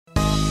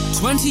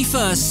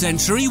21st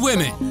Century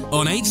Women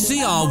on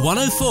HCR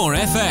 104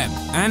 FM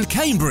and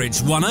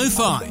Cambridge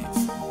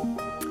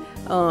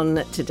 105.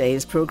 On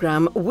today's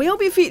programme, we'll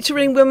be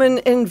featuring women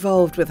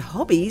involved with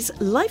hobbies,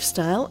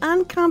 lifestyle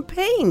and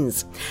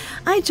campaigns.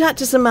 I chat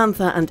to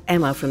Samantha and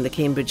Emma from the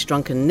Cambridge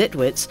Drunken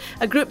Knitwits,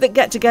 a group that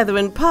get together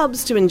in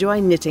pubs to enjoy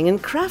knitting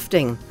and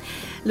crafting.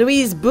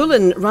 Louise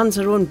Wilson runs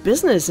her own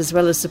business as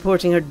well as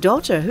supporting her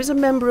daughter, who's a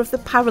member of the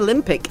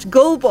Paralympic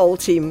goalball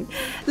team.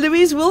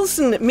 Louise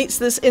Wilson meets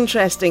this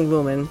interesting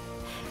woman.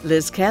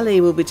 Liz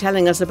Kelly will be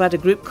telling us about a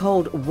group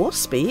called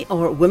WASPI,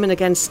 or Women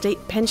Against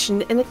State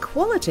Pension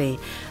Inequality,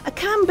 a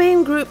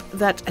campaign group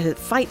that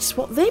fights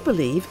what they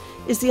believe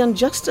is the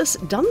injustice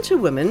done to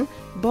women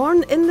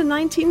born in the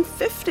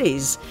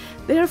 1950s.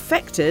 They're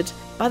affected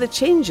by the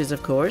changes,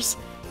 of course,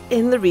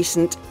 in the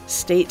recent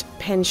state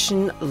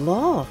pension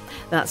law.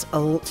 That's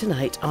all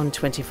tonight on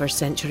 21st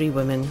Century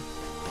Women.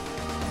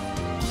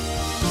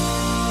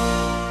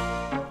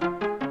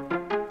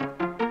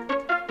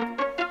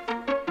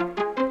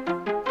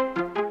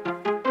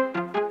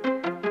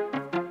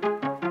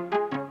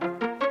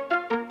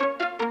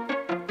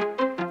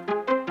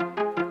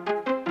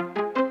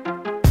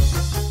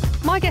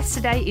 My guest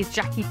today is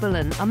Jackie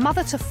Bullen, a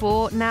mother to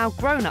 4 now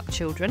grown-up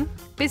children,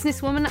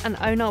 businesswoman and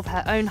owner of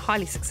her own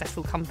highly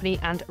successful company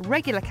and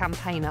regular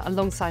campaigner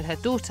alongside her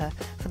daughter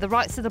for the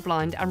rights of the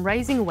blind and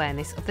raising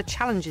awareness of the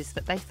challenges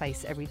that they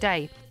face every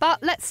day.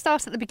 But let's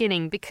start at the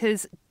beginning,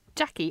 because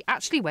Jackie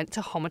actually went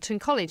to Homerton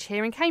College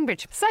here in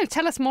Cambridge. So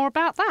tell us more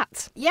about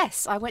that.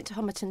 Yes, I went to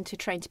Homerton to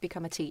train to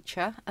become a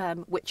teacher,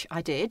 which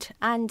I did,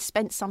 and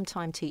spent some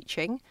time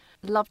teaching.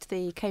 Loved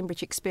the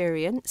Cambridge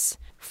experience.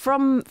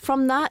 From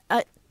that,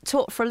 I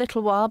taught for a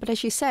little while, but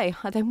as you say,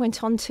 I then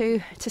went on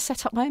to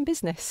set up my own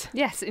business.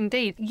 Yes,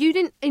 indeed. You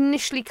didn't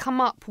initially come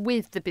up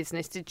with the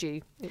business, did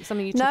you? It was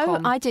something you took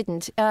on? No, I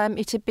didn't.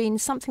 It had been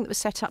something that was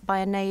set up by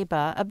a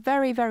neighbour, a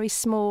very, very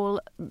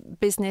small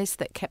business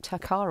that kept her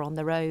car on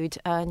the road,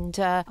 and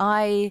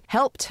I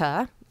helped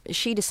her.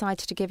 She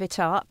decided to give it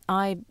up.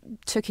 I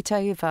took it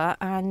over,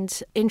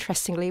 and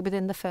interestingly,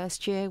 within the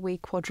first year, we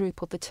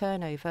quadrupled the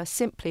turnover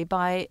simply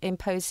by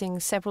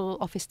imposing several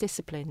office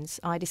disciplines.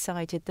 I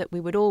decided that we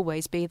would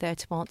always be there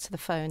to answer the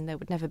phone. There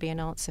would never be an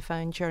answer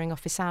phone during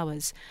office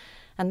hours.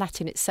 And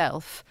that in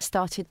itself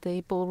started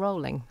the ball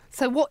rolling.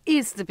 So what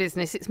is the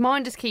business? It's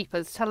Minders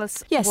Keepers. Tell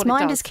us yes, what it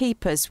Minders does.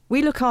 Keepers.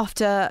 We look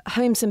after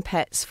homes and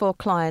pets for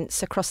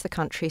clients across the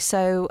country.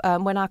 So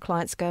when our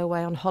clients go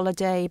away on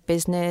holiday,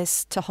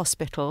 business, to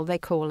hospital, they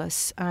call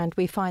us and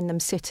we find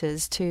them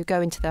sitters to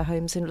go into their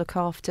homes and look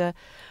after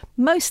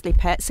mostly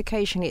pets.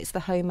 Occasionally it's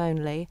the home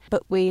only.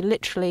 But we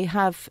literally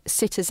have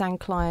sitters and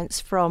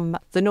clients from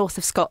the north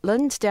of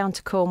Scotland down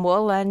to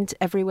Cornwall and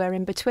everywhere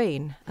in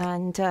between.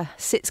 And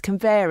sits can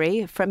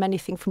vary from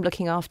anything from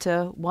looking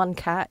after one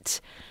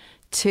cat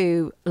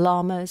to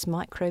llamas,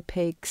 micro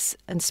pigs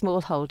and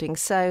small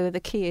holdings. So the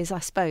key is, I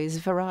suppose,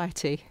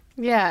 variety.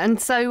 Yeah, and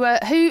so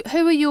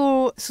who are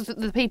your sort of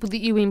the people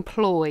that you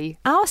employ?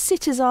 Our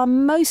sitters are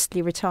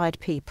mostly retired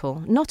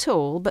people, not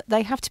all, but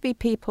they have to be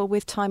people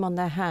with time on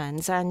their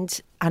hands and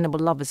animal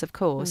lovers, of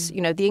course,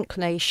 you know, the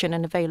inclination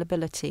and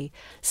availability.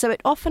 So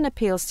it often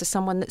appeals to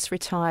someone that's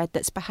retired,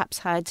 that's perhaps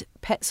had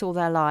pets all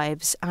their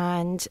lives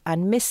and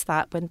missed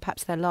that when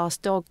perhaps their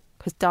last dog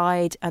has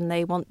died and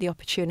they want the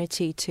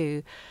opportunity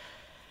to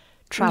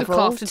travel.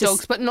 Look after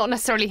dogs, but not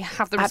necessarily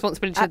have the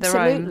responsibility of their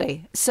own.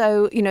 Absolutely.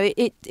 So, you know,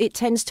 it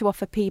tends to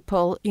offer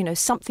people, you know,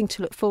 something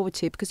to look forward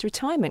to, because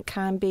retirement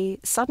can be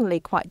suddenly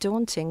quite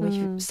daunting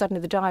when suddenly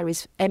the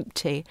diary's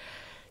empty.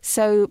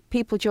 So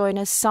people join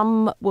us.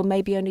 Some will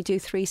maybe only do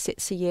 3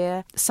 sits a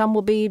year. Some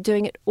will be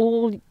doing it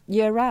all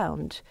year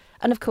round.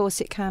 And of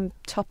course, it can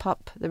top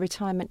up the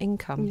retirement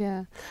income.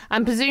 Yeah.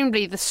 And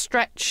presumably the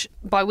stretch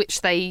by which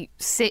they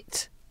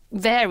sit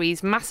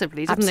varies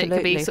massively, doesn't it? It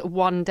could be sort of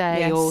 1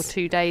 day or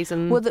 2 days.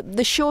 And well,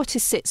 the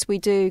shortest sits we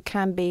do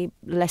can be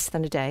less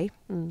than a day.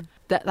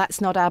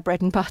 That's not our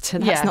bread and butter.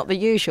 That's not the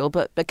usual,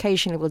 but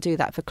occasionally we'll do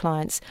that for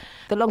clients.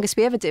 The longest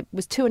we ever did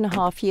was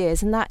 2.5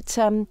 years, and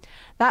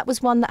that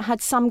was one that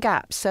had some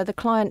gaps. So the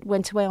client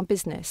went away on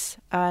business,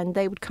 and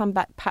they would come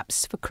back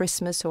perhaps for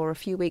Christmas or a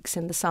few weeks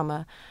in the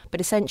summer. But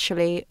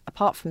essentially,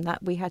 apart from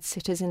that, we had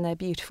sitters in their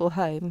beautiful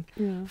home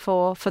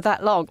for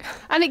that long.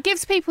 And it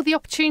gives people the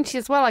opportunity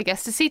as well, I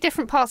guess, to see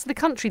different parts of the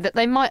country that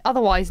they might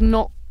otherwise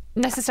not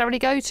necessarily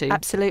go to.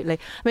 Absolutely.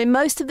 I mean,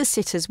 most of the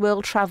sitters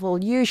will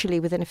travel usually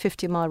within a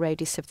 50-mile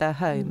radius of their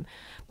home,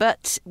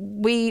 but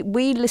we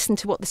listen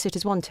to what the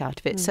sitters want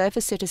out of it. So if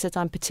a sitter says,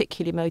 I'm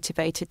particularly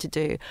motivated to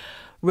do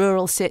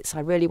rural sits,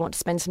 I really want to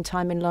spend some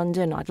time in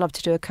London, I'd love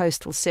to do a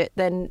coastal sit,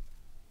 then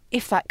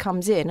if that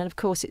comes in, and of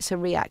course it's a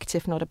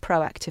reactive, not a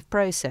proactive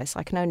process,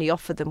 I can only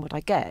offer them what I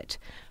get,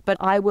 but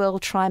I will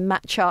try and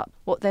match up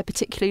what they're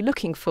particularly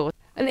looking for.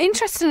 And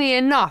interestingly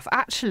enough,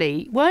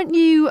 actually, weren't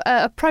you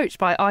approached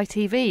by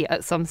ITV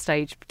at some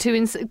stage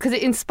because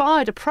it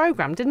inspired a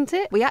programme, didn't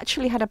it? We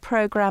actually had a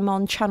programme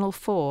on Channel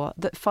 4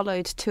 that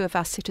followed 2 of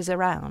our sitters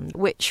around,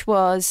 which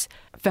was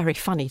very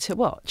funny to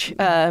watch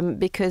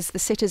because the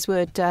sitters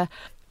would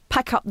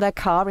pack up their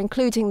car,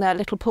 including their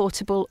little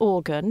portable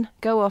organ,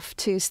 go off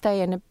to stay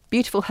in a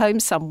beautiful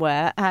home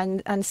somewhere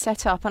and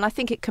set up. And I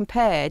think it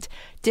compared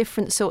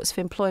different sorts of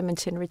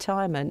employment in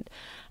retirement.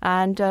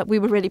 And we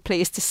were really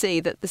pleased to see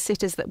that the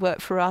sitters that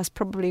worked for us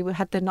probably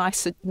had the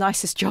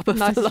nicest job of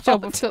the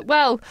lot.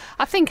 Well,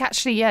 I think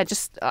actually,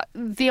 just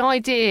the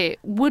idea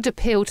would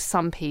appeal to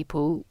some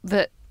people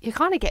that you're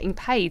kind of getting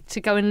paid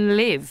to go and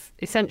live,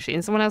 essentially,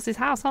 in someone else's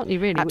house, aren't you,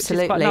 really?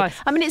 Absolutely. Which is quite nice.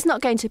 I mean, it's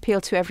not going to appeal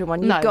to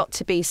everyone. You've got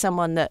to be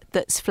someone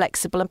that's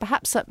flexible and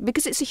perhaps,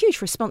 because it's a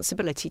huge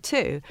responsibility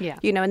too. Yeah.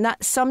 And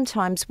that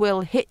sometimes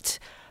will hit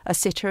a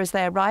sitter as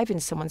they arrive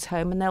in someone's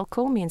home and they'll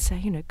call me and say,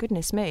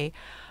 goodness me,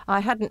 I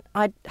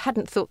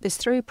hadn't thought this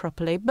through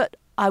properly. But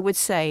I would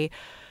say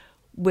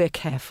we're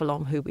careful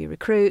on who we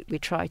recruit. We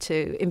try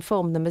to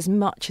inform them as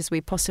much as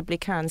we possibly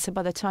can. So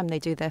by the time they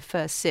do their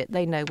first sit,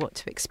 they know what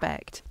to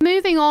expect.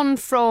 Moving on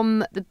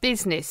from the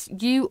business,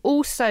 you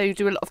also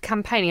do a lot of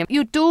campaigning.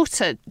 Your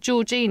daughter,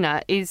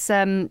 Georgina, is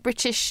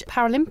British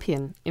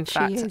Paralympian, in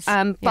fact. She is,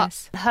 but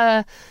yes.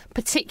 Her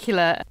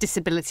particular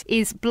disability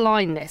is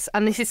blindness.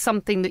 And this is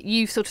something that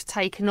you've sort of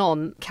taken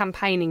on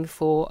campaigning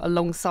for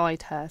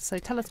alongside her. So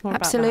tell us more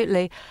about that.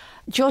 Absolutely.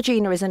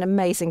 Georgina is an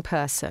amazing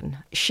person.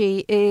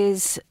 She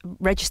is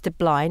registered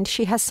blind.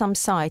 She has some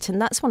sight,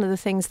 and that's one of the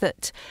things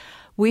that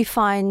we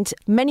find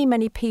many,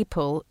 many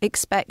people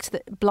expect,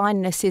 that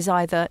blindness is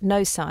either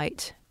no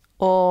sight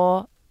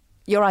or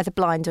you're either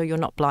blind or you're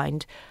not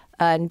blind.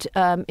 And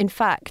in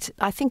fact,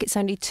 I think it's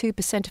only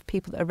 2% of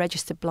people that are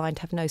registered blind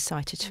have no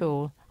sight at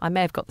all. I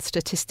may have got the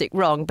statistic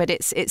wrong, but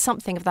it's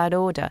something of that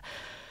order.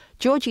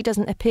 Georgie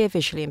doesn't appear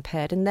visually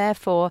impaired, and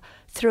therefore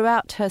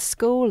throughout her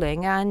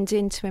schooling and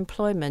into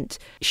employment,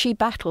 she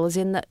battles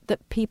in that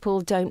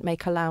people don't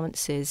make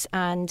allowances,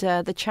 and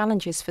the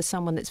challenges for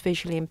someone that's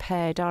visually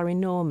impaired are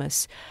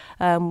enormous.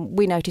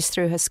 We noticed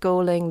through her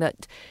schooling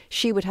that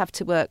she would have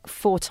to work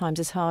 4 times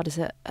as hard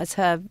as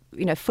her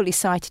fully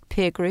sighted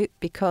peer group,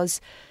 because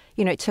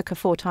it took her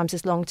 4 times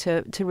as long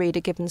to read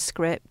a given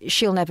script.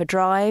 She'll never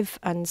drive,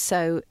 and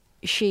so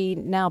she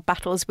now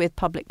battles with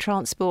public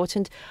transport,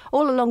 and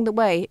all along the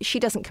way she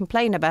doesn't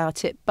complain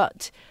about it,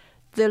 but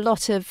the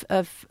lot of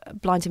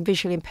blind and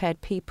visually impaired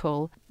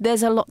people,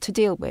 there's a lot to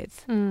deal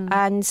with.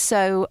 And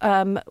so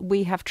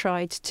we have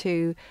tried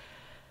to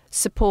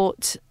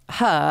support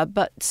her,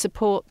 but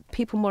support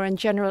people more in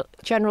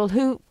general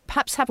who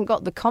perhaps haven't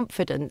got the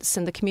confidence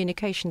and the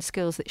communication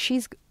skills that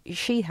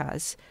she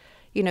has,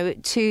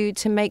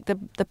 to make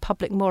the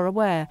public more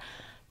aware.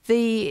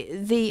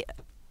 The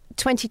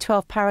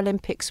 2012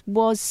 Paralympics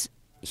was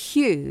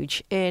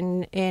huge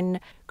in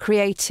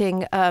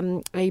creating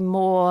a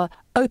more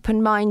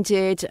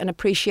open-minded and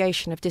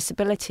appreciation of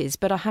disabilities,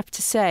 but I have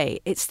to say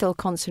it's still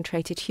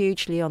concentrated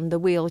hugely on the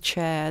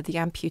wheelchair, the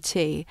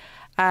amputee,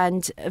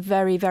 and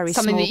very, very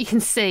something small, that you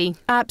can see.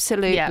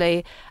 Absolutely.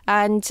 Yeah.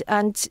 And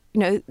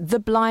the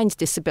blind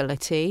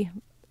disability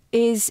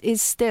is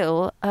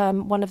still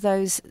one of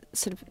those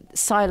sort of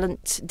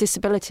silent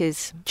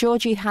disabilities.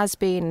 Georgie has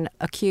been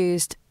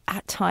accused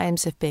at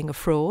times of being a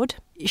fraud.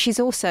 She's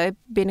also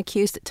been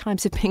accused at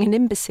times of being an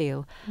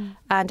imbecile.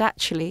 And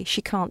actually,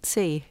 she can't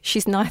see.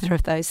 She's neither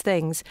of those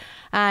things.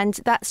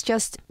 And that's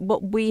just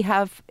what we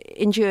have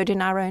endured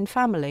in our own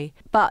family.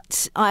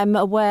 But I'm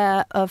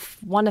aware of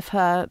one of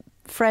her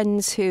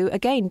friends who,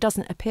 again,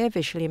 doesn't appear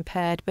visually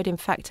impaired, but in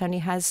fact only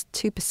has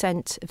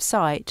 2% of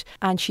sight,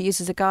 and she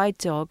uses a guide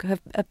dog,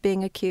 of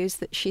being accused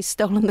that she's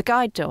stolen the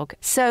guide dog.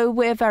 So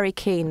we're very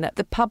keen that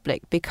the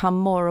public become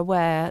more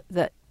aware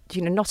that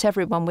not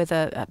everyone with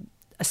a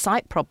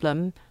sight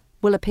problem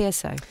will appear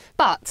so.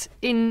 But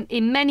in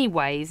many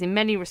ways, in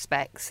many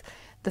respects,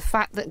 the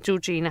fact that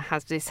Georgina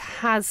has this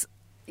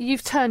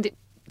you've turned it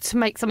to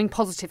make something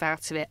positive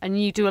out of it,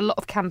 and you do a lot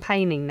of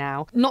campaigning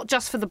now, not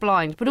just for the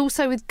blind, but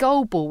also with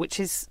goalball, which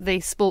is the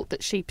sport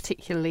that she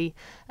particularly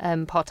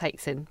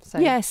partakes in. So.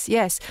 Yes.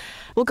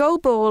 Well,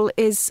 goalball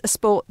is a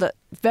sport that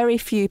very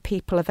few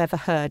people have ever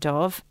heard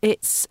of.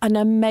 It's an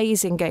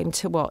amazing game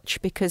to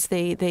watch because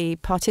the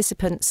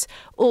participants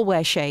all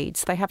wear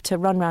shades. They have to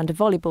run around a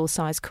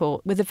volleyball-sized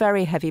court with a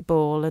very heavy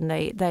ball, and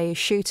they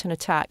shoot and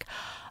attack.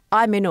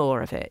 I'm in awe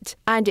of it,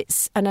 and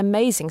it's an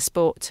amazing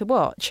sport to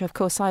watch. Of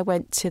course, I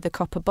went to the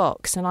Copper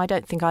Box, and I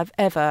don't think I've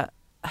ever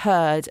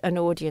heard an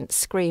audience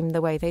scream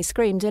the way they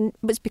screamed, and it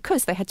was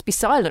because they had to be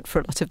silent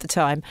for a lot of the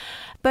time.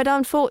 But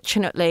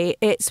unfortunately,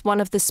 it's one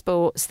of the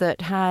sports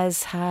that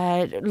has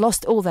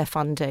lost all their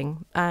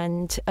funding,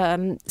 and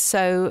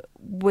so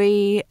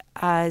we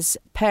as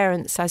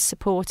parents, as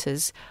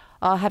supporters,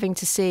 are having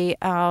to see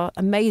our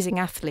amazing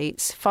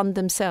athletes fund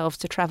themselves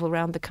to travel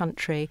around the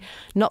country,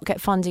 not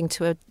get funding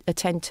to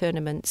attend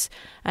tournaments,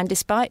 and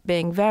despite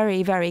being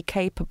very, very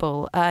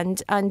capable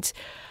and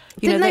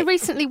didn't they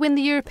recently win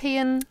the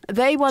European?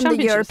 They won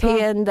the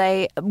European.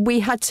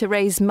 We had to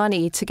raise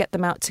money to get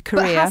them out to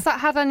Korea. But has that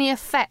had any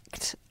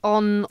effect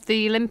on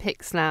the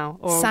Olympics now?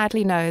 Or?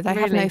 Sadly, no. They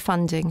have no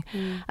funding.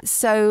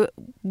 So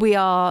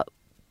we're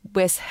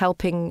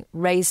helping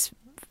raise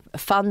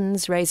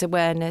funds, raise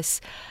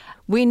awareness.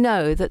 We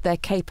know that they're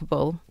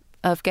capable.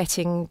 of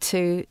getting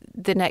to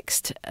the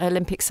next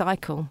Olympic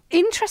cycle.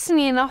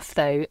 Interestingly enough,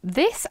 though,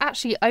 this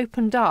actually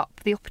opened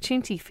up the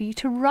opportunity for you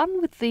to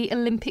run with the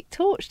Olympic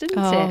torch, didn't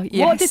it?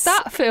 Yes. What did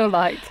that feel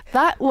like?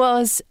 That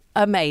was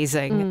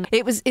amazing.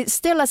 It's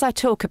still, as I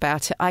talk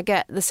about it, I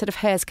get the sort of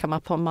hairs come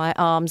up on my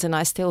arms and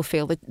I still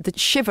feel the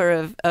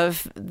shiver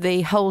of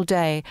the whole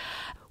day.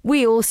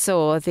 We all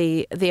saw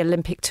the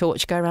Olympic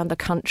torch go around the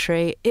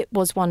country. It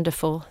was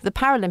wonderful. The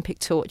Paralympic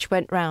torch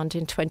went round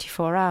in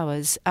 24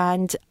 hours,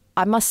 and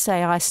I must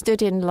say I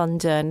stood in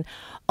London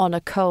on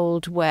a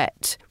cold,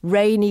 wet,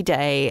 rainy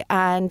day,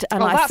 and I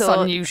that's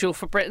thought, unusual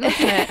for Britain,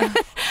 isn't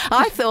it?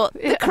 I thought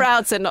the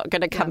crowds are not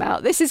going to come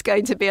out. This is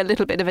going to be a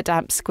little bit of a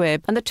damp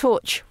squib. And the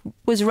torch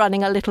was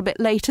running a little bit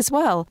late as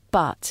well.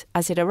 But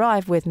as it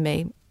arrived with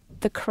me,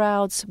 the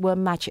crowds were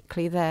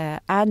magically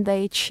there and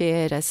they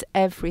cheered us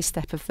every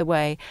step of the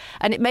way.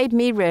 And it made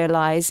me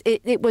realise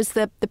it was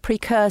the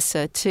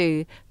precursor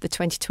to the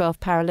 2012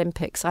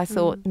 Paralympics. I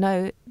thought,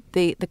 no,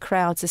 the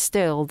crowds are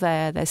still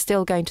there. They're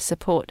still going to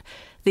support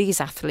these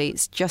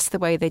athletes just the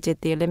way they did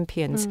the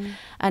Olympians.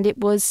 And it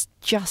was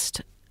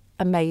just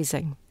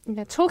amazing.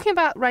 Yeah, talking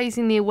about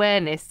raising the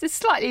awareness, this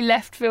slightly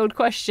left field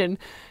question.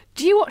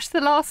 Do you watch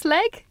The Last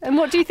Leg? And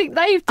what do you think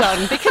they've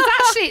done? Because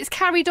actually it's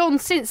carried on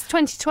since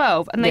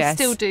 2012 and they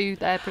still do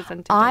their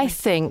presenting. I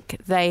think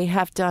they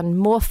have done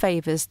more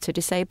favours to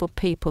disabled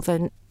people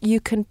than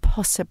you can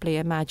possibly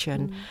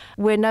imagine.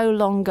 We're no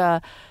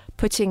longer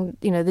putting,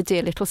 the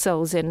dear little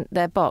souls in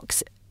their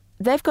box.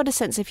 They've got a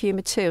sense of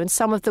humour too, and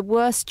some of the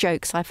worst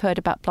jokes I've heard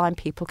about blind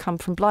people come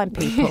from blind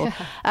people,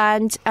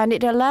 and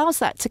it allows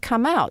that to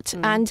come out.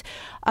 And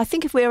I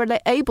think if we're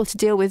able to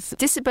deal with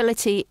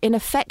disability in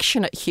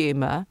affectionate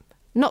humour,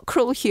 not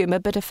cruel humour,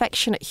 but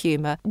affectionate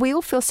humour, we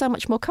all feel so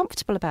much more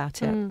comfortable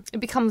about it. It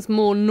becomes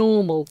more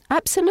normal.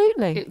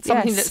 Absolutely. It's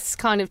something that's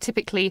kind of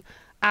typically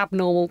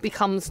abnormal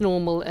becomes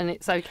normal, and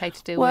it's okay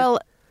to deal with. Well,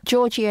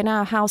 Georgie in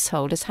our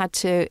household has had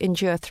to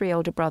endure 3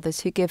 older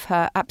brothers who give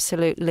her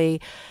absolutely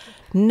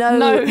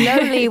no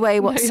leeway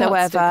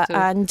whatsoever.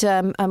 And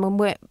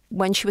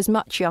when she was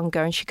much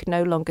younger and she could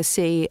no longer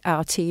see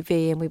our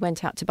TV and we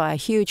went out to buy a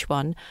huge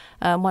one,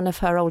 one of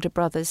her older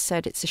brothers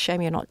said, "It's a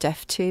shame you're not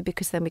deaf too,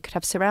 because then we could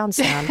have surround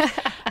sound."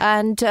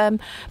 And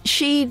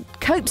she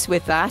copes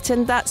with that,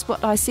 and that's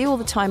what I see all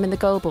the time in the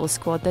goalball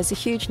squad. There's a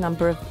huge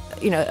number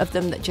of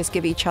them that just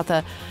give each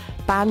other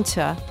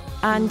banter,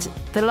 and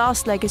The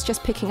Last Leg is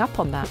just picking up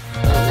on that.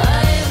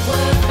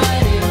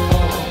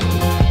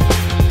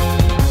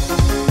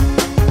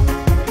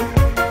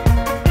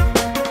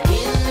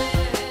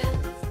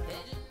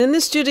 In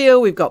the studio,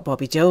 we've got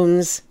Bobby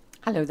Jones.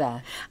 Hello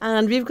there.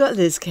 And we've got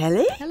Liz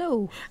Kelly.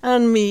 Hello.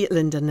 And me,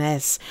 Linda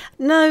Ness.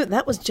 Now,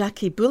 that was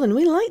Jackie Bullen.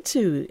 We like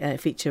to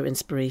feature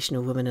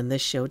inspirational women in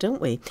this show,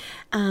 don't we?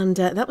 And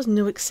that was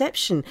no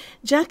exception.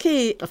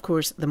 Jackie, of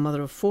course, the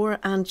mother of 4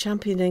 and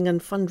championing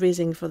and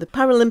fundraising for the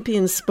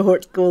Paralympian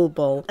sport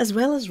goalball, as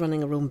well as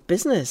running her own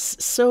business.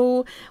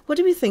 So what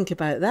do we think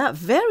about that?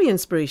 Very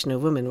inspirational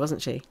woman,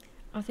 wasn't she?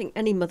 I think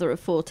any mother of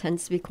 4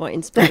 tends to be quite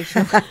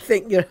inspirational. I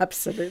think you're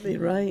absolutely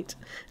right.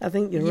 I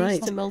think you're right.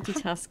 Used to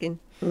multitasking.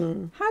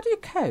 How do you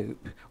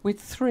cope with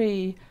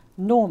 3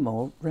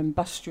 normal,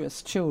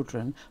 rumbustious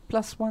children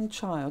plus 1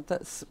 child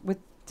that's with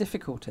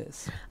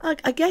difficulties?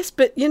 I guess,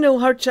 but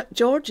her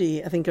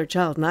Georgie, I think her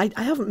child, and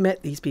I haven't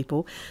met these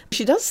people.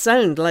 She does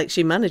sound like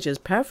she manages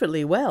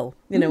perfectly well.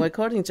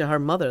 According to her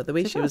mother, the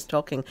way she was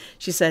talking,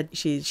 she said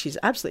she's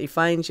absolutely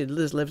fine. She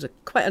lives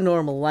quite a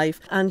normal life,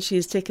 and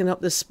she's taken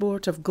up the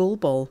sport of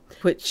goalball,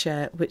 which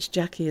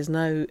Jackie is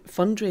now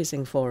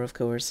fundraising for, of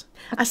course.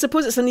 I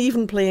suppose it's an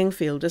even playing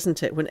field,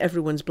 isn't it, when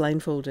everyone's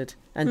blindfolded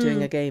and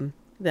doing a game?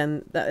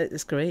 Then that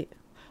is great.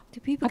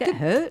 Do people get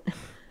hurt?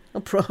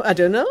 I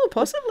don't know,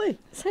 possibly.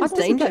 Sounds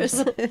dangerous.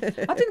 I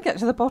didn't get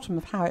to the bottom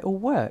of how it all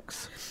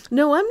works.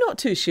 No, I'm not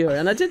too sure,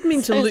 and I didn't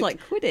mean to look... Sounds like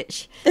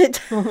Quidditch.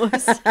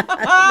 Almost.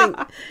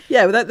 I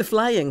think, without the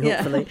flying,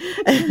 hopefully.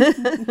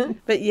 Yeah.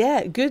 But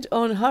yeah, good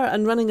on her,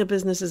 and running a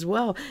business as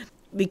well.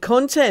 The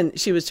content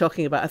she was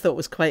talking about I thought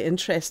was quite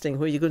interesting,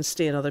 where you're going to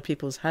stay in other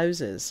people's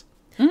houses.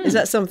 Is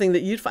that something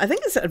that you'd... I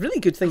think it's a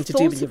really good thing to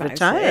do when you've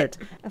retired.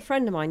 A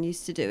friend of mine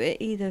used to do it,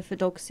 either for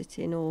dog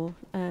sitting or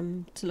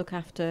to look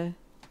after...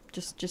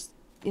 Just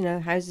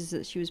houses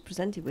that she was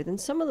presented with, and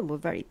some of them were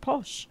very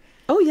posh.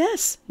 Oh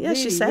yes,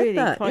 she said really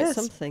that. Quite yes.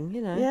 something,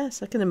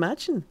 Yes, I can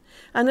imagine.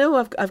 I know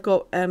I've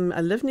got I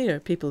live near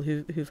people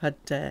who've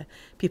had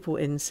people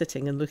in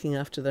sitting and looking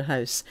after their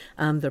house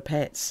and their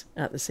pets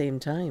at the same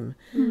time.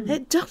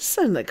 It does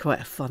sound like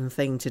quite a fun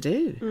thing to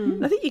do.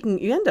 I think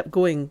you end up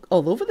going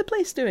all over the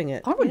place doing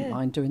it. I wouldn't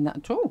mind doing that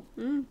at all.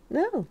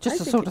 No, just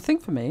the sort of thing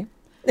for me.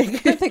 I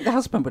don't think the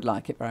husband would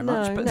like it very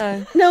much.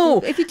 But No.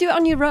 If you do it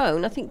on your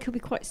own, I think it could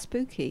be quite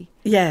spooky.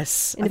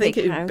 Yes, I think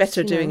it would be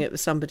better doing know. it with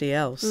somebody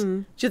else.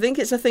 Do you think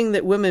it's a thing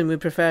that women would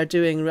prefer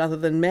doing rather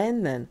than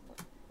men then?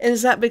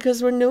 Is that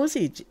because we're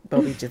nosy,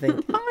 Bobby, do you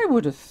think? I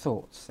would have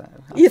thought so.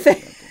 You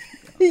think?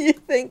 You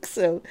think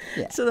so?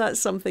 Yeah. So that's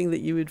something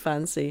that you would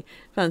fancy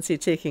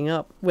taking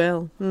up.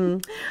 Well,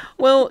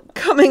 well,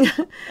 coming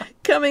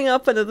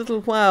up in a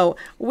little while,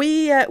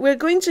 we're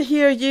going to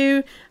hear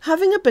you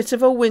having a bit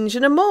of a whinge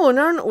and a moan,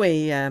 aren't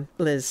we,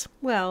 Liz?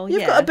 Well,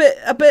 You've got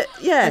a bit.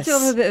 Yes, I do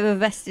have a bit of a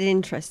vested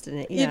interest in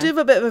it. Yeah. You do have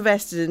a bit of a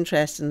vested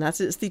interest in that.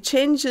 It's the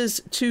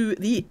changes to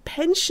the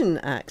Pension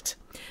Act.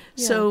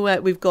 Yeah.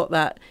 So we've got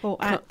that. Or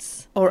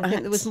acts. Or I think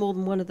acts. there was more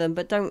than one of them,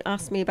 but don't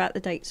ask me about the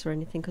dates or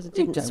anything because I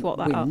didn't swap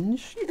that up.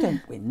 You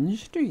don't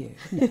whinge, do you?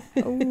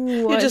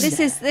 No.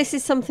 This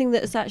is something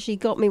that has actually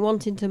got me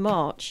wanting to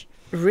march.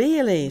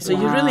 Really? So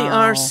you really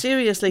are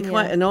seriously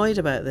quite annoyed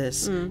about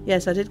this?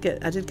 Yes, I did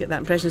get that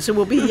impression. So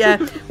we'll be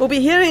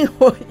hearing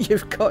what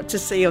you've got to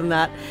say on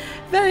that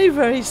very,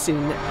 very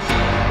soon.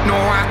 No,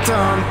 I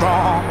turned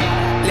wrong,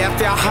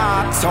 left your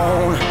heart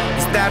torn.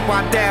 Is that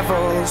what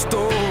devils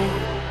do?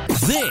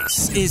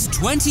 This is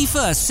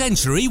 21st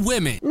Century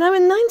Women. Now,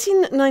 in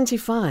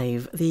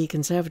 1995, the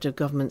Conservative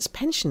government's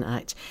Pension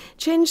Act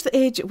changed the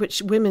age at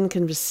which women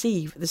can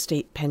receive the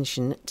state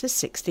pension to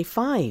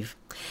 65.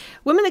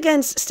 Women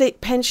Against State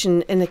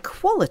Pension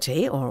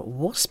Inequality, or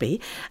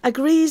WASPI,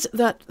 agrees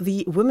that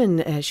the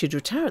women should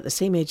retire at the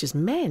same age as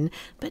men,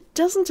 but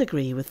doesn't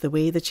agree with the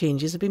way the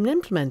changes have been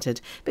implemented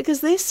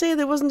because they say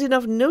there wasn't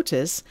enough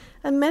notice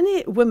and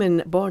many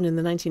women born in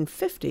the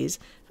 1950s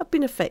have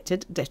been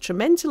affected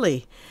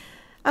detrimentally.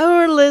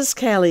 Our Liz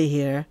Kelly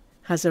here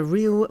has a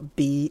real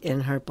bee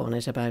in her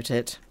bonnet about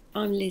it.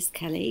 I'm Liz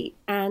Kelly,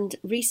 and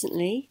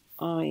recently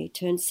I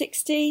turned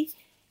 60.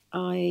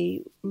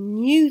 I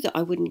knew that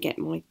I wouldn't get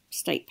my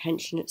state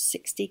pension at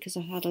 60 because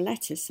I had a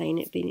letter saying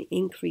it had been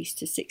increased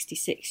to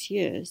 66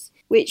 years,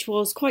 which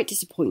was quite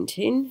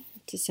disappointing,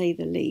 to say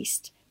the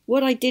least.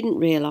 What I didn't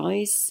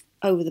realise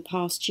over the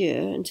past year,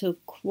 until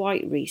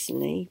quite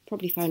recently,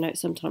 probably found out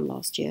sometime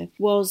last year,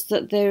 was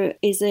that there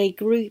is a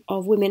group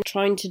of women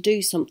trying to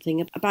do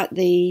something about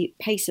the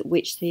pace at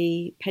which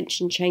the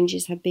pension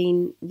changes have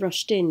been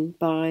rushed in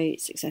by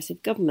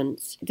successive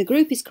governments. The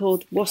group is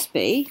called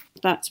WASPI,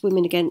 that's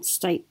Women Against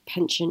State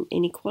Pension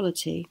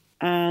Inequality,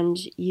 and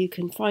you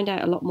can find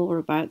out a lot more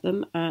about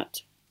them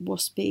at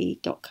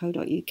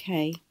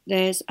waspi.co.uk.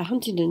 There's a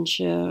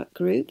Huntingdonshire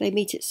group, they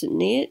meet at St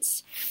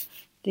Neots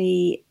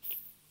the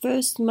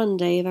first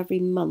Monday of every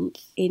month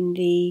in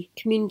the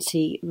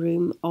community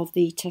room of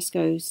the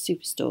Tesco's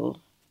Superstore.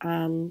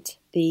 And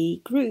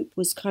the group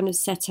was kind of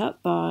set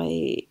up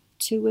by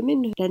two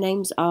women. Their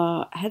names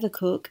are Heather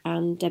Cook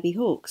and Debbie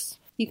Hawkes.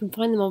 You can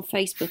find them on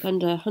Facebook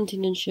under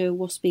Huntingdonshire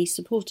WASPI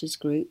Supporters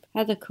Group.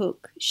 Heather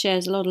Cook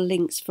shares a lot of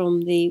links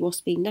from the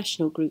WASPI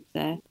National Group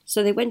there.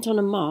 So they went on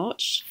a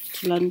march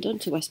to London,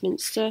 to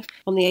Westminster,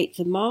 on the 8th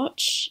of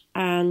March,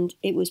 and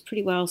it was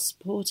pretty well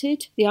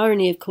supported. The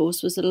irony, of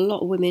course, was that a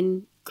lot of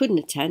women couldn't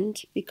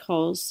attend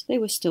because they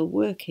were still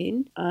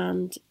working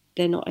and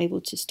they're not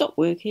able to stop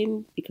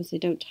working because they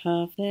don't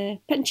have their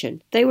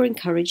pension. They were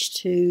encouraged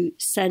to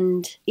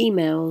send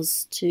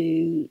emails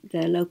to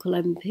their local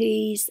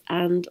MPs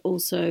and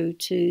also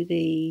to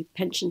the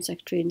pension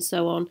secretary and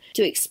so on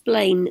to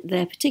explain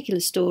their particular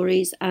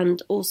stories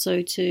and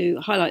also to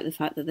highlight the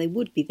fact that they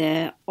would be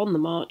there on the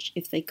march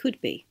if they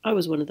could be. I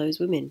was one of those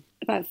women.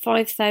 About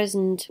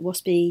 5,000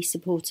 WASPI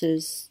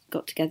supporters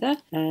got together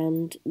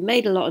and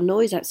made a lot of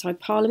noise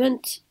outside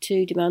Parliament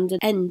to demand an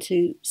end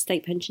to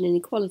state pension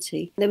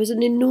inequality. There was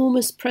an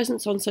enormous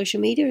presence on social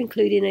media,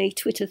 including a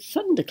Twitter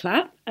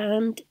thunderclap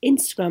and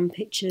Instagram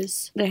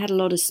pictures. They had a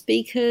lot of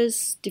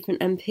speakers, different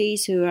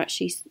MPs who were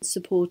actually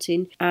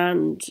supporting,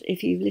 and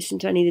if you've listened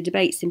to any of the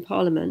debates in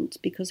Parliament,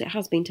 because it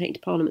has been taken to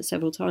Parliament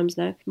several times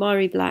now,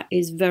 Mhairi Black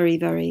is very,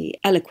 very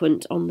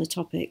eloquent on the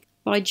topic.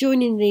 By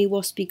joining the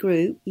WASPI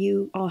group,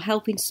 you are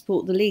helping to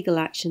support the legal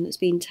action that's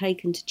been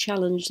taken to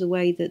challenge the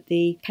way that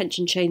the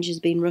pension change has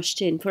been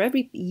rushed in. For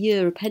every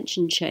year a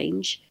pension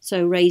change,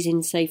 so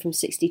raising, say, from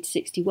 60 to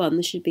 61,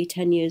 there should be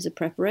 10 years of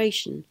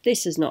preparation.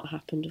 This has not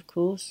happened, of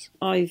course.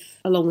 I've,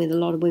 along with a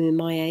lot of women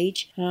my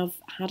age, have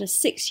had a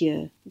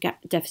 6-year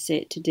gap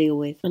deficit to deal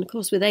with. And, of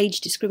course, with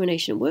age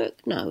discrimination at work,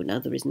 no,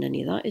 there isn't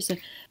any of that.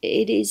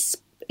 It is...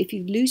 If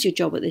you lose your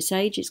job at this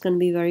age, it's going to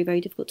be very,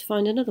 very difficult to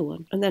find another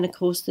one. And then, of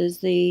course, there's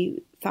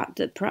the fact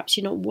that perhaps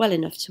you're not well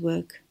enough to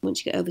work.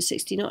 Once you get over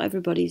 60, not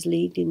everybody's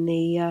leading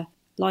the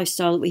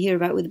lifestyle that we hear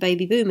about with the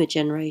baby boomer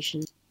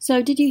generation.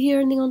 So did you hear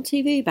anything on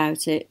TV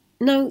about it?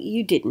 No,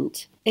 you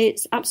didn't.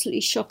 It's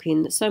absolutely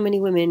shocking that so many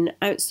women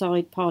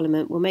outside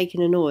Parliament were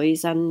making a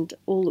noise, and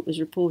all that was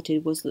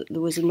reported was that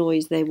there was a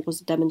noise, there was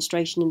a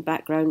demonstration in the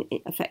background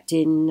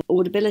affecting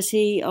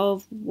audibility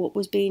of what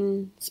was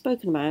being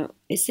spoken about.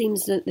 It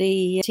seems that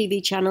the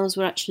TV channels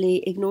were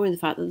actually ignoring the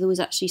fact that there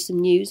was actually some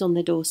news on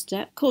their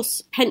doorstep. Of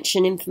course,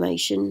 pension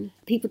information,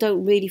 people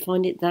don't really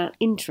find it that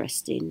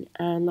interesting,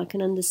 and I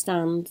can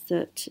understand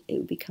that it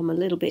would become a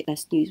little bit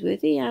less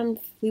newsworthy, and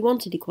we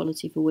wanted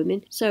equality for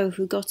women, so if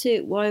we got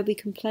it, why are we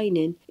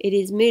complaining? It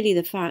is merely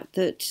the fact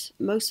that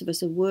most of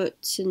us have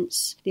worked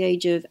since the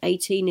age of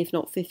 18, if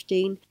not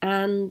 15,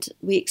 and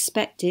we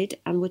expected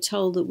and were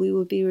told that we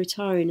would be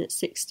retiring at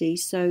 60,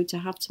 so to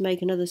have to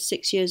make another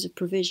 6 years of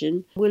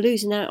provision, we're losing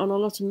losing out on a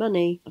lot of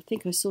money. I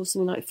think I saw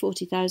something like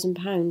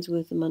 £40,000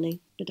 worth of money.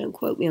 But don't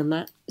quote me on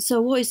that.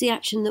 So what is the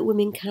action that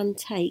women can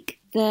take?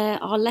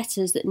 There are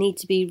letters that need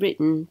to be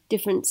written,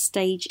 different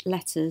stage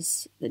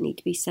letters that need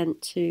to be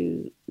sent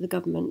to the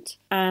government.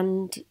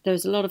 And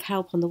there's a lot of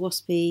help on the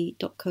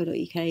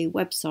waspy.co.uk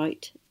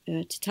website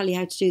to tell you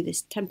how to do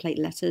this. Template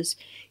letters.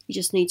 You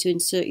just need to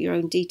insert your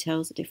own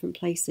details at different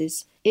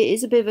places. It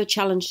is a bit of a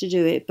challenge to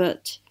do it,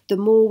 but the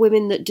more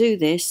women that do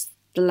this,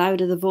 the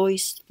louder the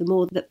voice, the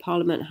more that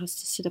Parliament has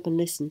to sit up and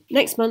listen.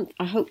 Next month,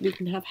 I hope we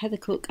can have Heather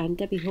Cook and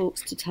Debbie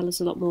Hawkes to tell us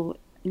a lot more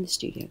in the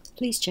studio.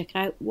 Please check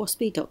out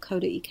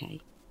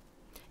waspy.co.uk.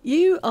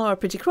 You are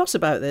pretty cross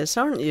about this,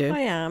 aren't you? I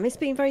am. It's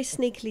been very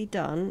sneakily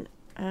done,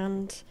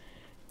 and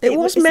it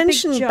was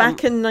mentioned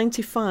back in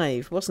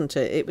 95, wasn't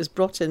it? It was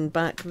brought in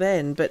back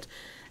then, but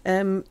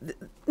then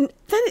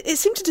it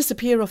seemed to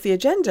disappear off the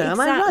agenda.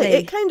 Exactly. Am I right?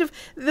 It kind of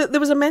there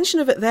was a mention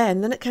of it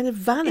then it kind of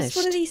vanished. It's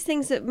one of these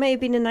things that may have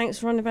been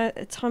announced around about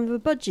the time of a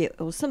budget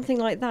or something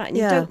like that, and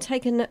you don't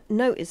take a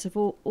notice of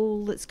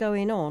all that's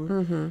going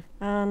on,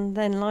 and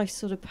then life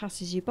sort of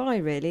passes you by,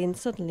 really, and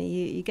suddenly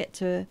you get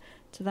to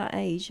that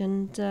age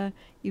and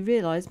you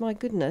realise, my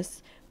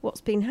goodness, what's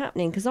been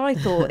happening? Because I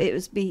thought it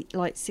was be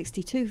like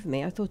 62 for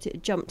me. I thought it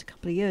had jumped a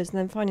couple of years, and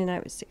then finding out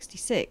it was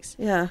 66.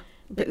 Yeah.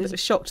 It was a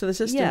shock to the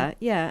system.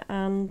 Yeah,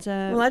 and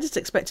well, I just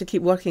expect to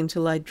keep working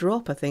till I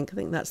drop. I think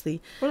that's the.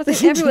 Well, I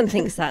think everyone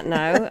thinks that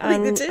now,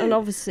 and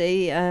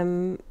obviously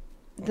the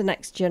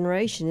next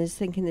generation is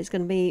thinking it's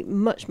going to be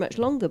much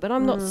longer. But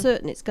I'm not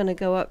certain it's going to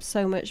go up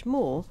so much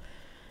more.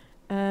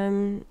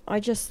 I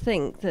just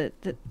think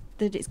that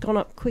it's gone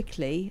up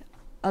quickly,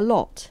 a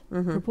lot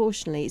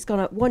proportionally. It's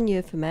gone up 1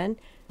 year for men,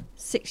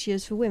 6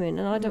 years for women,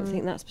 and I don't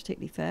think that's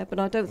particularly fair, but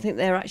I don't think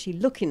they're actually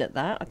looking at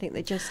that. I think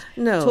they're just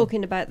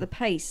talking about the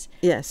pace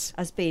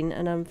as being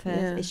an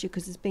unfair issue,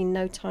 because there's been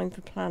no time for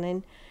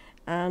planning,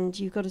 and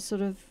you've got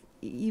to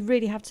you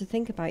really have to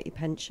think about your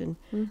pension,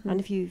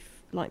 and if you've,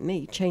 like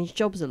me, changed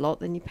jobs a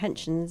lot, then your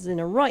pension's in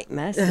a right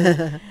mess.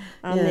 And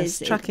yes,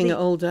 tracking it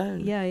all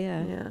down.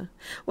 Yeah.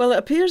 Well, it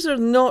appears they're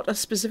not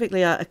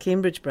specifically a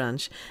Cambridge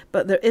branch,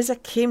 but there is a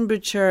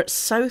Cambridgeshire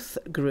South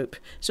group.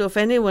 So if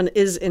anyone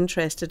is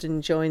interested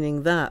in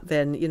joining that,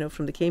 then,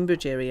 from the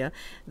Cambridge area,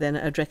 then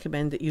I'd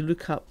recommend that you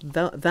look up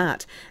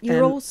that.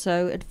 You're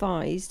also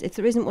advised, if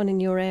there isn't one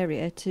in your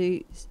area,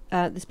 to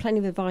there's plenty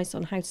of advice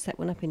on how to set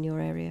one up in your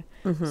area.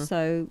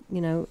 So,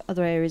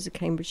 other areas of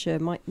Cambridgeshire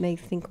may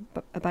think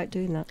about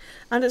doing that.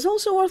 And it's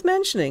also worth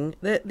mentioning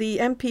that the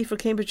MP for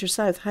Cambridgeshire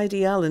South,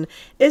 Heidi Allen,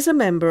 is a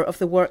member of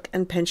the Work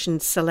and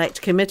Pensions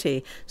Select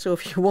Committee. So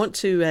if you want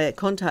to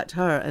contact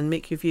her and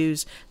make your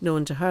views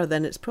known to her,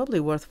 then it's probably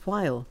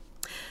worthwhile.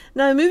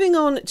 Now, moving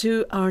on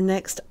to our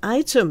next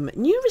item.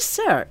 New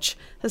research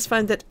has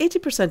found that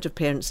 80% of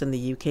parents in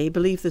the UK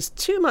believe there's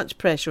too much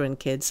pressure on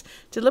kids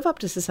to live up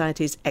to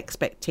society's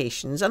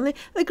expectations, and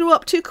they grow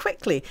up too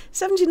quickly.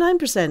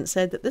 79%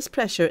 said that this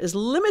pressure is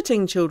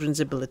limiting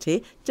children's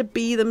ability to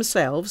be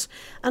themselves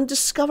and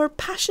discover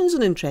passions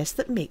and interests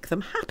that make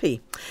them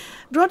happy.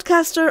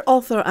 Broadcaster,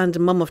 author and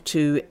mum of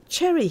two,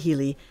 Cherry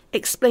Healy,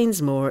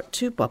 explains more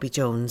to Bobby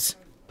Jones.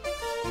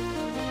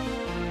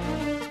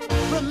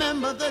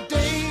 Remember the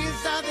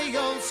days of the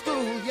old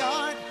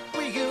schoolyard?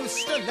 We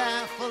used to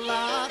laugh a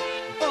lot.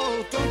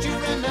 Oh, don't you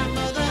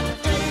remember the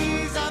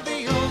days of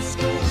the old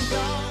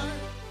schoolyard?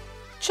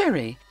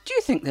 Cherry, do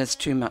you think there's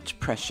too much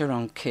pressure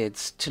on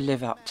kids to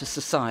live up to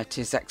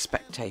society's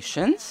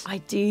expectations? I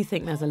do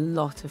think there's a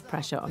lot of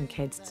pressure on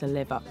kids to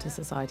live up to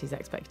society's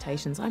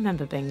expectations. I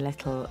remember being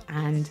little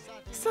and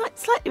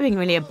slightly being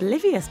really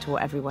oblivious to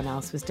what everyone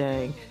else was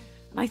doing.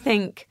 I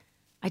think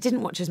I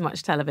didn't watch as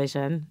much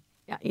television.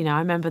 I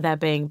remember there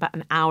being about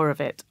an hour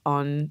of it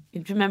on. Do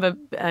you remember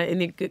in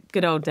the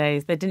good old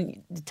days,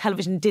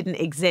 television didn't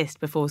exist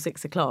before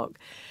 6 o'clock.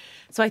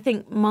 So I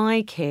think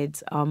my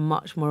kids are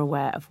much more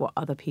aware of what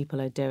other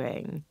people are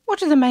doing.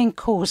 What are the main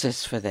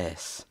causes for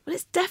this? Well,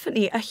 it's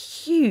definitely a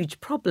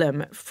huge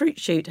problem. Fruit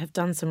Shoot have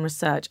done some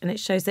research, and it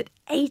shows that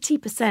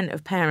 80%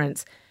 of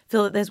parents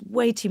feel that there's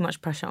way too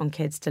much pressure on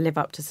kids to live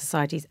up to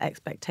society's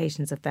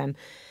expectations of them.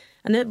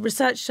 And the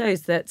research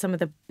shows that some of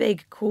the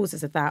big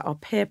causes of that are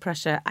peer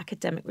pressure,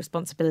 academic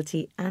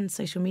responsibility and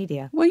social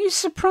media. Were you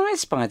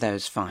surprised by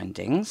those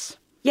findings?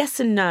 Yes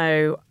and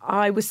no.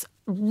 I was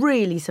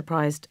really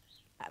surprised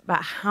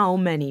about how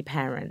many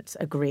parents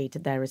agreed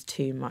that there is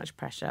too much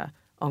pressure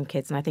on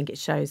kids. And I think it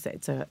shows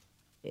that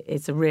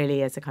it's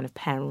really a kind of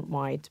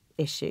parent-wide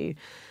issue.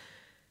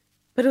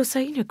 But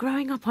also,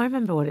 growing up, I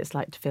remember what it's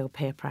like to feel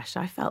peer pressure.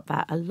 I felt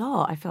that a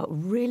lot. I felt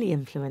really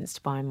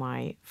influenced by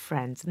my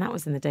friends. And that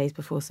was in the days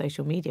before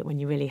social media, when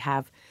you really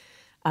have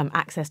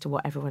access to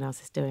what everyone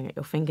else is doing at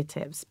your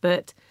fingertips.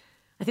 But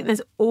I think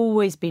there's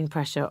always been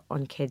pressure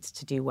on kids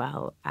to do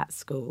well at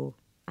school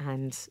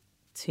and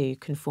to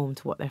conform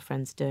to what their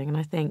friends are doing. And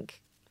I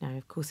think,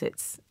 of course,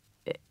 it's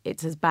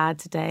as bad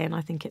today, and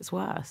I think it's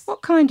worse.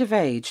 What kind of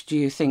age do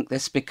you think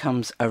this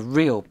becomes a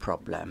real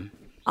problem?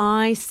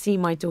 I see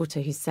my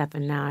daughter, who's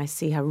 7 now, I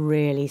see her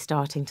really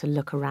starting to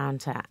look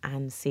around her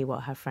and see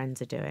what her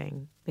friends are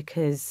doing.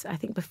 Because I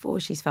think before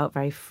she's felt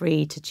very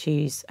free to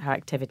choose her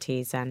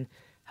activities and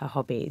her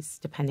hobbies,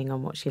 depending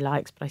on what she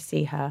likes. But I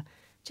see her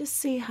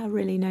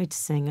really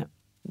noticing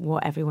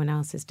what everyone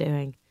else is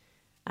doing.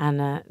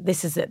 And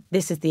this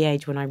is the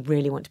age when I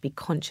really want to be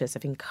conscious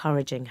of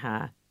encouraging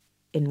her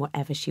in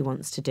whatever she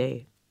wants to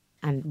do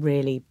and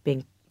really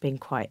being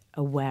quite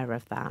aware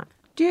of that.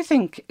 Do you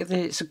think that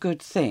it's a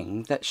good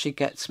thing that she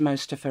gets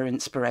most of her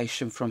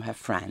inspiration from her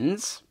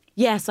friends?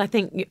 Yes, I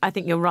think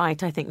you're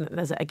right. I think that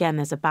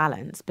there's a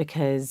balance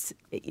because,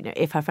 you know,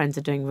 if her friends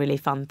are doing really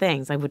fun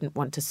things, I wouldn't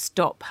want to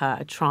stop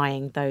her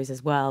trying those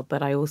as well.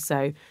 But I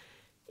also,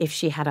 if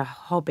she had a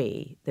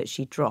hobby that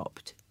she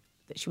dropped,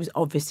 that she was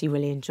obviously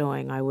really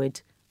enjoying,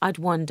 I'd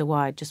wonder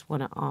why. I'd just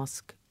want to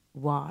ask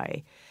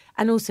why.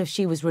 And also if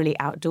she was really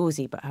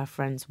outdoorsy but her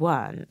friends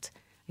weren't,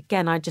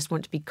 again, I just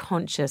want to be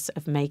conscious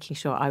of making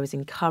sure I was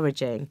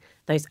encouraging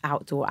those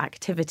outdoor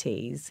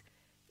activities,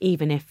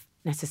 even if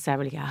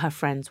necessarily her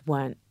friends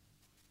weren't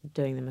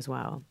doing them as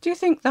well. Do you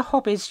think the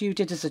hobbies you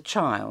did as a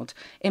child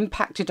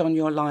impacted on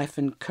your life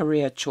and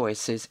career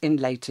choices in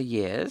later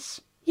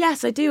years?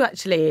 Yes, I do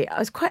actually. I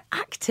was quite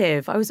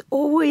active. I was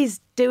always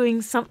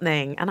doing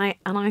something, and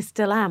I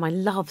still am. I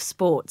love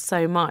sports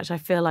so much. I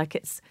feel like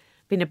it's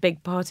been a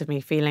big part of me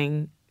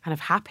feeling kind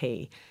of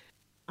happy.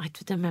 I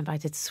remember I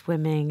did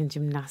swimming and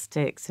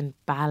gymnastics and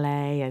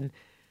ballet, and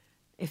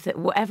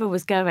whatever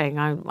was going,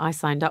 I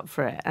signed up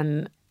for it.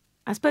 And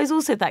I suppose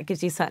also that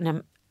gives you a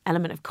certain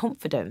element of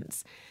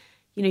confidence.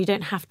 You know, you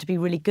don't have to be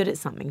really good at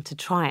something to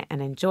try it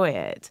and enjoy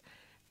it.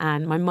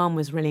 And my mum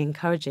was really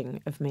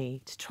encouraging of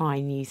me to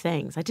try new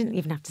things. I didn't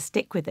even have to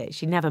stick with it.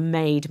 She never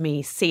made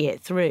me see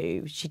it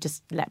through. She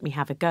just let me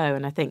have a go.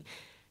 And I think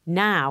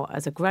now,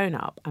 as a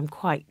grown-up, I'm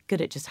quite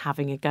good at just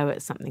having a go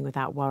at something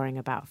without worrying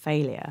about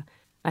failure.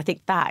 I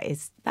think that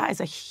is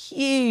a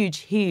huge,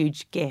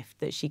 huge gift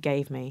that she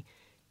gave me,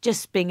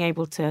 just being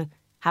able to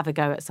have a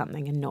go at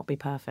something and not be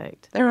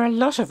perfect. There are a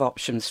lot of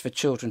options for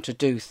children to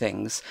do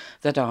things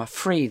that are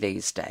free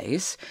these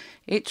days.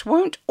 It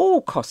won't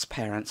all cost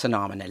parents an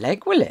arm and a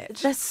leg, will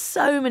it? There's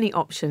so many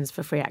options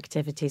for free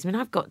activities. I mean,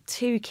 I've got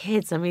 2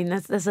 kids. I mean,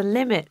 there's a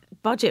limit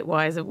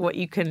budget-wise of what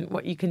you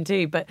can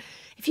do. But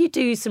if you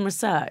do some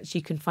research,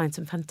 you can find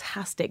some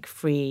fantastic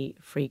free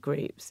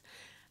groups.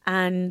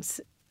 And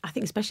I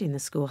think especially in the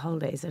school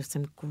holidays, there's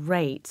some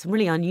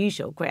really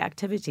unusual, great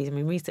activities. I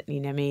mean, recently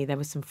near me, there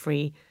was some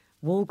free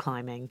wall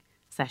climbing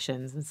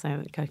sessions, and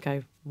so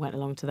Coco went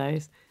along to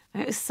those.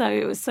 It was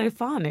so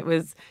fun.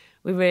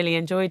 We really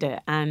enjoyed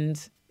it,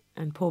 and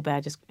poor Bear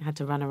just had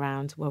to run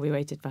around while we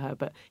waited for her.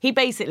 But he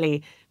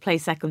basically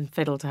plays second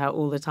fiddle to her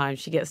all the time.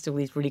 She gets to all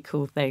these really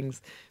cool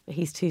things, but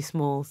he's too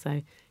small.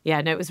 So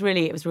yeah, no, it was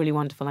really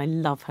wonderful. I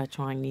love her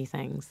trying new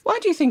things. Why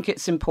do you think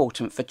it's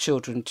important for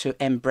children to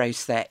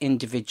embrace their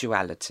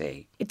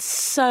individuality? It's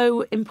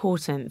so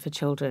important for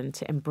children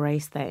to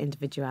embrace their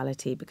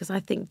individuality because I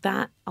think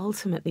that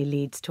ultimately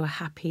leads to a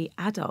happy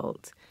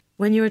adult.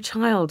 When you're a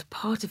child,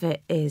 part of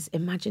it is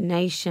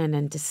imagination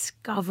and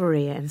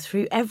discovery, and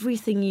through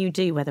everything you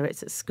do, whether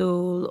it's at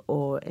school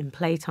or in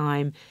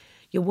playtime,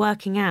 you're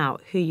working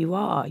out who you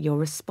are, your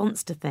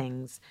response to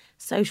things,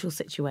 social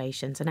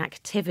situations and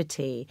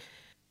activity.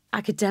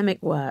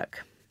 Academic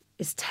work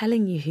is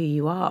telling you who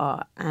you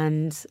are.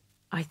 And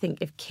I think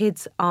if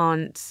kids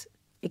aren't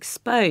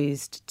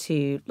exposed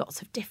to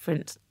lots of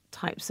different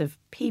types of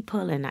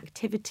people and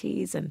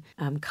activities and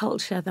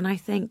culture, then I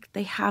think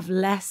they have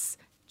less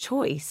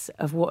choice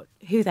of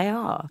who they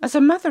are. As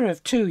a mother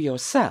of 2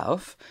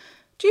 yourself,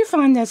 do you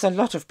find there's a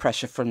lot of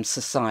pressure from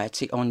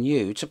society on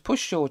you to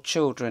push your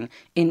children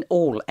in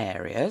all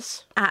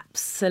areas?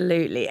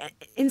 Absolutely.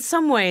 In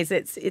some ways,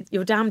 it's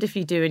you're damned if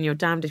you do and you're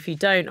damned if you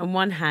don't. On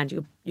one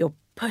hand, you're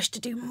pushed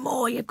to do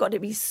more. You've got to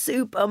be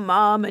super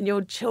mum, and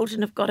your children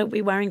have got to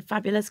be wearing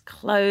fabulous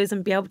clothes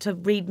and be able to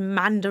read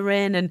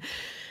Mandarin and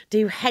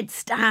do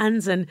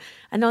headstands. And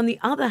on the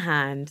other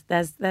hand,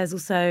 there's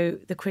also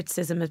the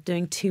criticism of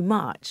doing too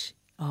much.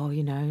 Oh,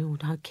 you know,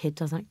 our kid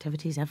does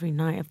activities every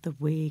night of the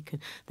week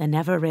and they're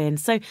never in.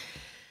 So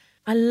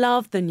I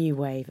love the new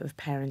wave of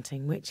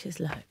parenting, which is,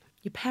 look,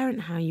 you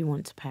parent how you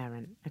want to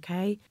parent,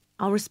 okay?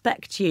 I'll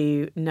respect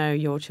you, know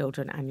your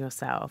children and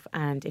yourself.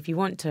 And if you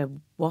want to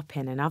whop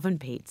in an oven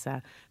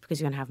pizza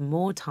because you're going to have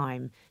more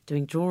time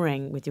doing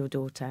drawing with your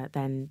daughter,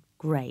 then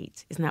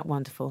great. Isn't that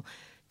wonderful?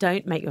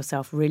 Don't make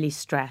yourself really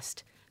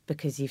stressed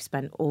because you've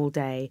spent all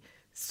day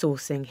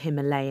sourcing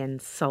Himalayan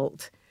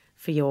salt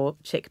for your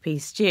chickpea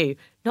stew.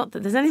 Not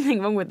that there's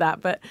anything wrong with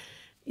that, but,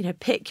 you know,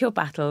 pick your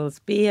battles,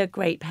 be a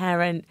great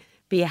parent,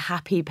 be a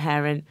happy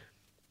parent.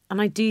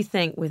 And I do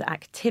think with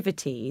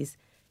activities,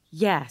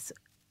 yes,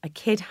 a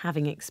kid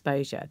having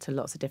exposure to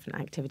lots of different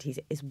activities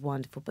is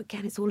wonderful. But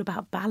again, it's all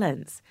about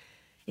balance.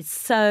 It's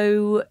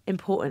so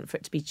important for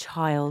it to be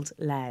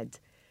child-led.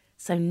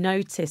 So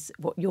notice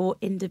what your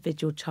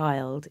individual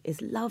child is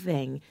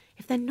loving.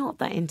 If they're not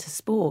that into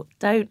sport,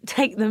 don't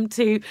take them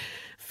to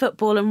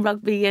football and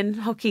rugby and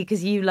hockey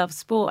because you love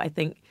sport. I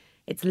think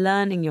it's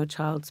learning your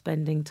child,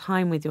 spending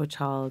time with your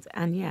child,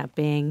 and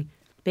being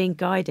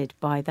guided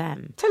by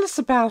them. Tell us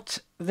about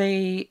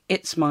the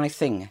It's My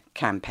Thing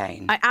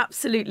campaign. I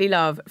absolutely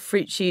love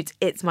Fruit Shoot's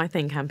It's My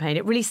Thing campaign.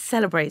 It really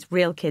celebrates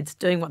real kids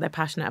doing what they're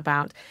passionate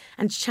about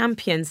and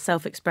champions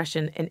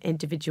self-expression and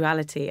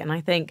individuality. And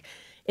I think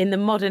in the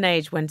modern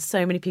age when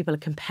so many people are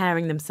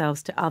comparing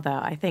themselves to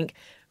other, I think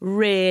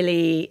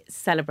really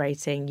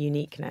celebrating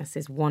uniqueness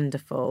is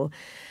wonderful.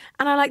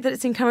 And I like that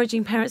it's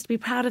encouraging parents to be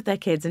proud of their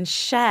kids and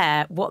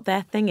share what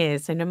their thing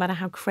is. So no matter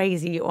how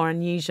crazy or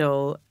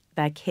unusual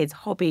their kid's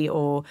hobby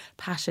or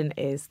passion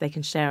is, they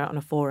can share it on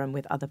a forum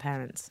with other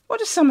parents.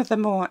 What are some of the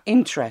more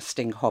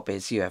interesting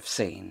hobbies you have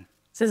seen?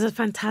 So there's a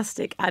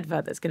fantastic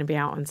advert that's going to be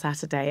out on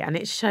Saturday, and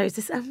it shows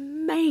this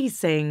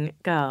amazing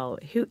girl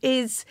who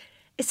is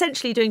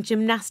essentially doing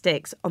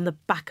gymnastics on the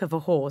back of a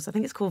horse. I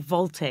think it's called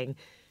vaulting,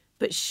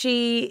 but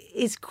she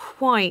is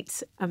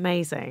quite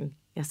amazing.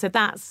 Yeah, so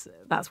that's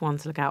one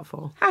to look out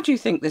for. How do you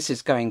think this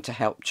is going to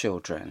help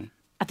children?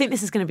 I think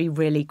this is going to be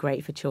really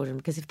great for children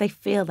because if they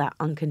feel that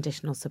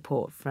unconditional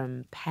support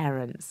from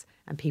parents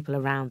and people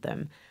around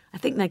them, I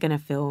think they're going to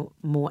feel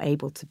more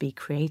able to be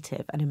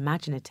creative and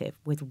imaginative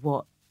with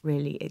what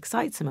really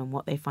excites them and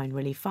what they find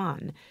really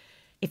fun.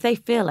 If they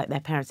feel like their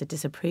parents are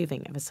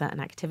disapproving of a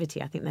certain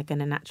activity, I think they're going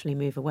to naturally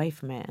move away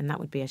from it, and that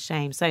would be a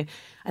shame. So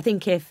I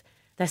think if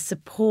there's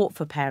support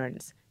for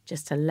parents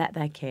just to let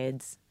their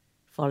kids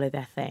follow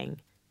their thing,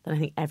 then I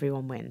think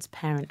everyone wins,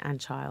 parent and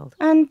child.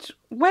 And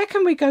where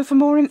can we go for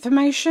more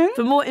information?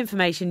 For more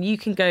information, you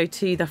can go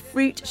to the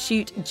Fruit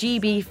Shoot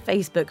GB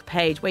Facebook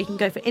page, where you can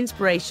go for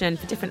inspiration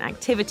for different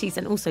activities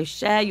and also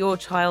share your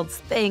child's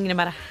thing, no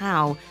matter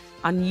how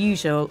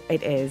unusual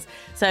it is.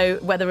 So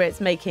whether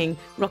it's making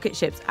rocket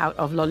ships out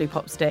of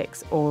lollipop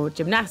sticks or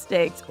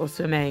gymnastics or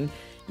swimming,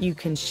 you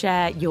can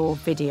share your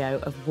video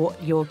of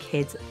what your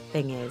kid's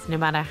thing is, no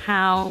matter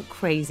how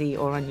crazy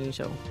or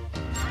unusual.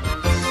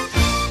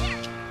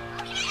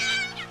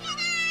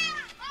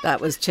 That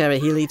was Cherry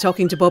Healy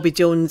talking to Bobby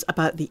Jones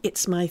about the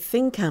It's My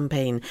Thing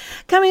campaign.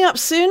 Coming up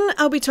soon,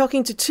 I'll be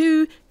talking to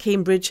 2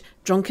 Cambridge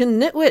Drunken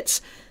Knitwits.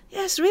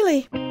 Yes,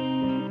 really.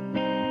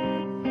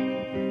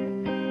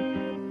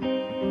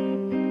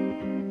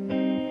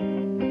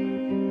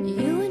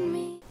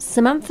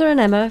 Samantha and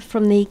Emma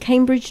from the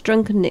Cambridge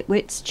Drunken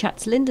Knitwits chat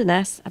to Linda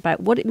Ness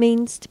about what it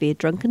means to be a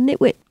drunken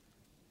nitwit.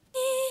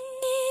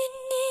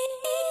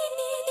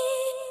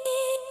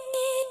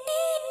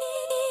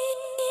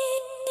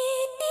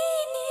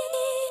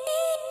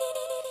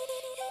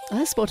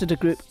 I spotted a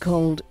group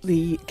called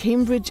the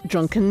Cambridge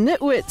Drunken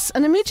Knitwits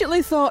and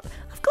immediately thought,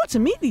 I've got to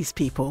meet these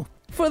people.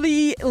 For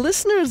the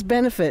listeners'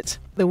 benefit,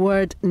 the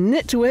word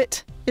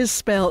nitwit is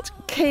spelt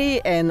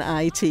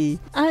K-N-I-T.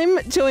 I'm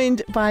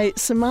joined by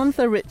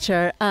Samantha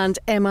Richer and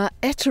Emma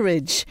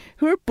Etteridge,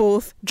 who are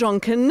both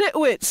drunken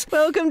nitwits.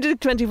 Welcome to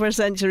 21st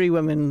Century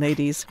Women,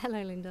 ladies.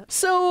 Hello, Linda.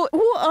 So,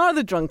 who are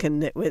the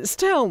drunken nitwits?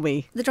 Tell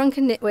me. The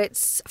Drunken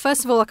Knitwits,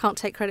 first of all, I can't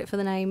take credit for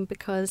the name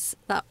because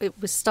it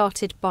was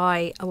started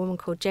by a woman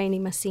called Janie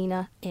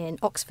Messina in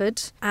Oxford.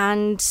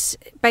 And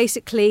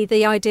basically,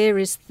 the idea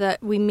is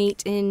that we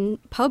meet in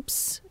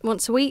pubs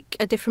once a week,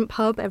 a different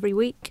pub every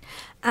week,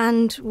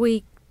 and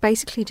we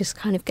basically just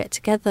kind of get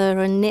together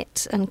and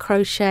knit and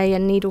crochet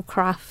and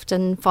needlecraft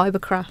and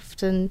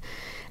fibercraft and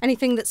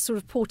anything that's sort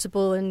of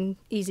portable and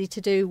easy to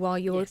do while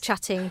you're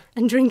chatting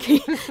and drinking.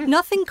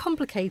 Nothing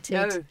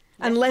complicated. No.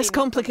 And less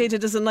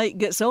complicated as the night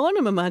gets on,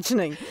 I'm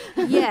imagining.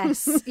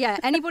 Yes, yeah.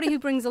 Anybody who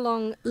brings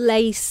along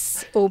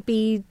lace or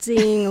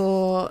beading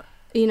or,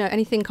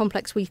 anything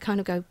complex, we kind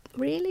of go,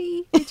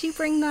 really? Did you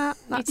bring that?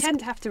 You tend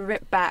to have to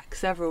rip back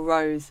several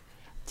rows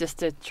just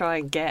to try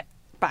and get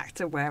back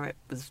to where it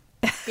was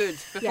good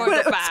before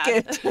it got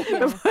bad. Good.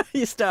 Before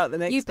you start the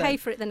next day. You pay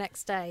for it the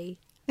next day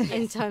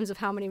in terms of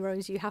how many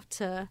rows you have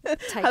to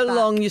take How back.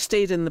 long you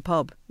stayed in the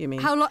pub, you mean?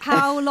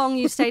 How long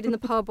you stayed in the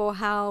pub or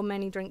how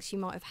many drinks you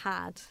might have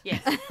had. Yes.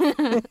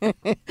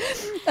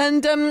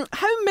 And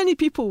how many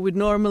people would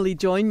normally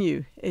join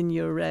you in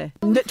your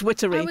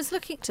nitwittery? I was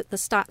looking at the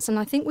stats and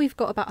I think we've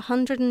got about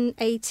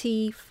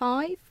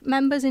 185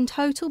 members in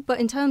total, but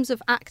in terms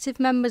of active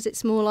members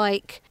it's more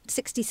like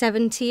 60,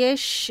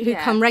 70-ish who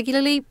come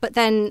regularly, but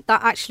then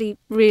that actually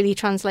really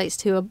translates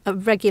to a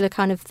regular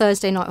kind of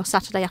Thursday night or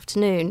Saturday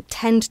afternoon.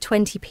 10 to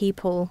 20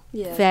 people,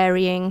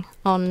 varying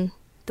on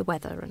the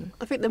weather. And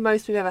I think the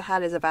most we've ever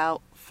had is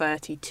about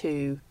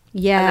 32.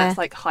 Yeah. And that's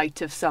like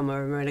height of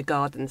summer and we're in a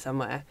garden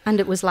somewhere. And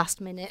it was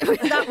last minute.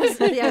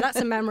 That's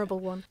a memorable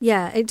one.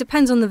 Yeah, it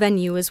depends on the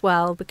venue as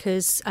well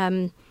because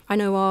I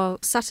know our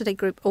Saturday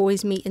group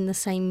always meet in the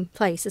same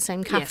place, the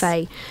same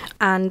cafe. Yes.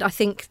 And I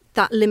think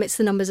that limits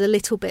the numbers a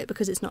little bit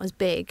because it's not as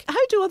big.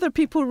 How do other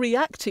people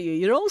react to you?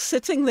 You're all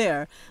sitting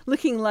there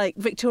looking like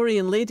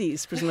Victorian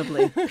ladies,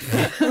 presumably.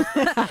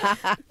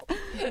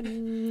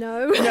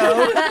 No.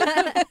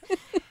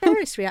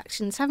 various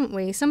reactions, haven't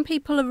we? Some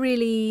people are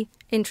really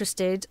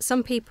interested.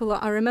 Some people,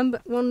 I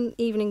remember one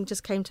evening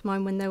just came to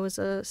mind when there was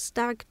a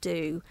stag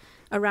do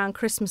around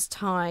Christmas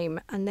time,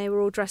 and they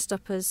were all dressed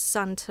up as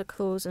Santa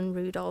Claus and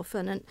Rudolph,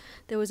 and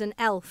there was an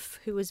elf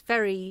who was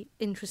very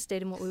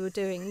interested in what we were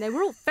doing. They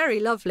were all very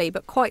lovely,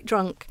 but quite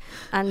drunk,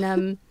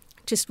 and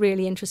just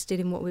really interested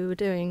in what we were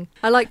doing.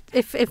 I like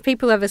if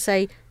people ever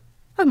say,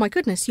 "Oh my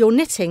goodness, you're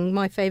knitting,"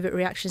 my favourite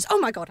reaction is, "Oh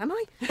my God, am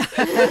I?"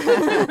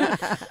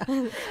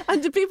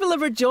 And do people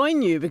ever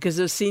join you because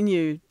they've seen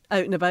you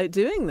out and about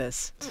doing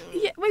this?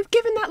 Yeah, we've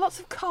given that lots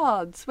of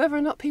cards. Whether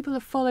or not people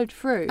have followed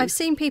through, I've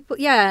seen people.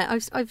 Yeah,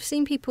 I've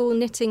seen people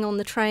knitting on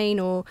the train,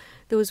 or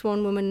there was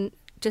one woman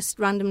just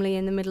randomly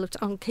in the middle of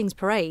on King's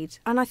Parade,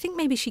 and I think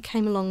maybe she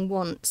came along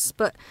once,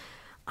 but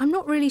I'm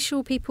not really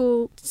sure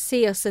people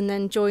see us and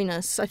then join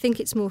us. I think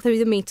it's more through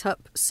the meetup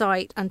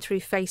site and through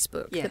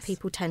Facebook that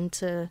people tend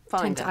to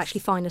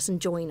actually find us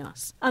and join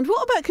us. And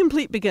what about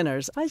complete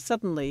beginners? I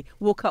suddenly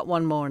woke up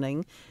one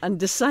morning and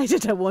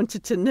decided I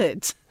wanted to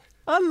knit.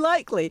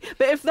 Unlikely.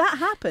 But if that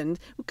happened,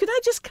 could I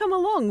just come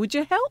along? Would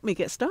you help me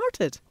get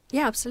started?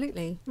 Yeah,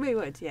 absolutely. We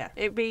would, yeah.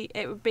 It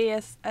would be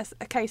a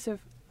case of,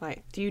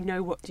 like, do you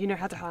know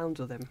how to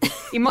handle them?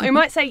 You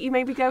might say you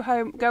maybe go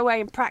away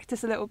and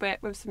practice a little bit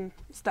with some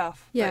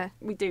stuff. Yeah.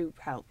 But we do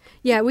help.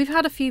 Yeah, we've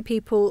had a few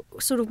people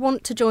sort of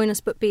want to join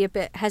us but be a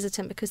bit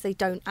hesitant because they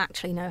don't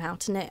actually know how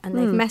to knit, and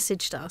they've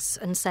messaged us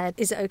and said,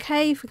 is it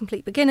okay for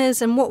complete beginners?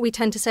 And what we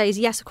tend to say is,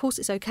 yes, of course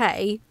it's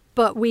okay,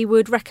 but we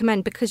would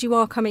recommend, because you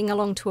are coming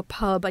along to a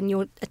pub and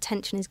your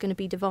attention is going to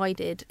be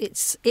divided,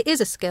 it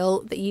is a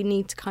skill that you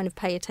need to kind of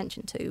pay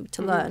attention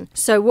to learn.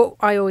 So what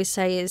I always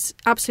say is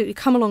absolutely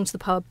come along to the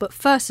pub, but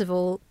first of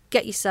all,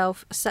 get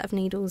yourself a set of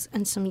needles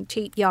and some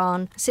cheap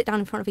yarn, sit down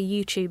in front of a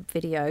YouTube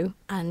video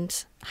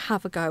and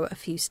have a go at a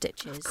few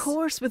stitches. Of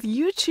course, with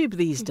YouTube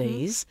these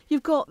days,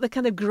 you've got the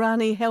kind of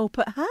granny help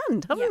at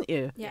hand, haven't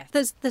you? Yeah.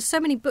 There's so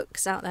many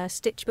books out there,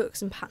 stitch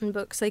books and pattern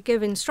books. They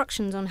give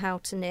instructions on how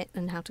to knit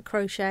and how to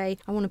crochet.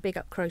 I want to big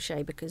up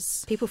crochet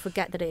because people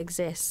forget that it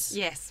exists.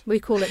 Yes. We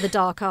call it the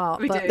dark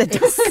art. We but do.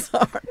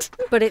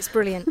 But it's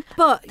brilliant.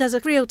 But there's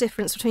a real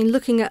difference between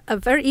looking at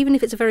even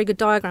if it's a very good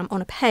diagram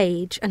on a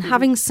page and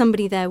having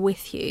somebody there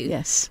with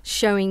you,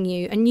 showing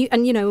you, and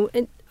you know,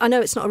 I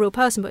know it's not a real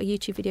person, but a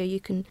YouTube video, you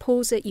can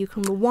pause it, you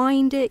can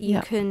rewind it,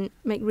 you can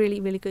make really,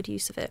 really good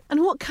use of it.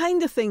 And what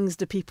kind of things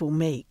do people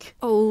make?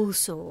 All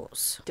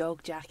sorts.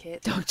 Dog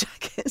jackets.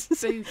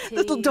 Booties.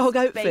 Little dog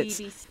outfits.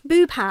 Babies.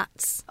 Boob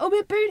hats. Oh, we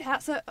had boob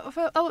hats. It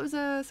was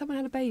someone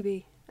had a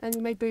baby and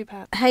we made boob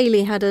hats.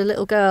 Hayley had a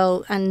little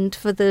girl, and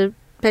for the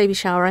baby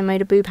shower I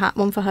made a boob hat,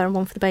 one for her and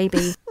one for the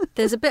baby.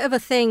 There's a bit of a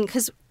thing,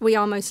 because we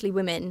are mostly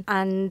women,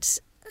 and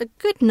a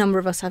good number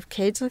of us have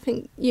kids. I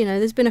think, you know,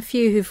 there's been a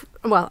few who've,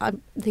 well,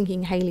 I'm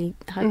thinking Hayley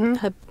had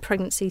her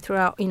pregnancy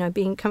throughout, you know,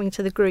 coming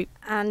to the group.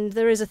 And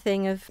there is a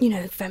thing of, you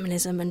know,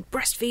 feminism and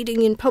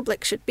breastfeeding in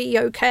public should be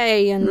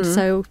okay. And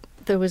so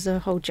there was a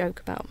whole joke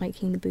about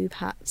making the boob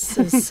hats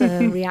as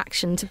a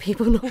reaction to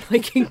people not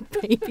liking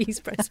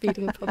babies breastfeeding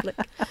in public.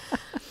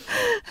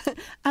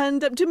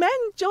 And do men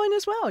join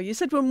as well? You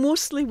said we're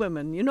mostly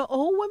women. You're not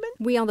all women?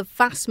 We are the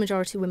vast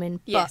majority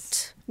women,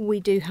 Yes. but we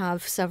do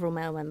have several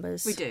male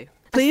members. We do.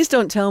 Please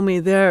don't tell me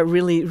they're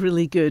really,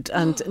 really good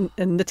and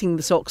knitting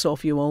the socks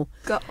off you all.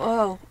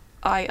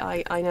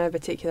 I know a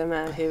particular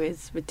man who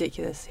is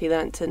ridiculous. He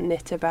learnt to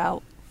knit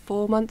about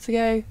 4 months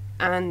ago,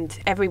 and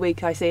every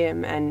week I see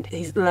him and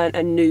he's learnt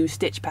a new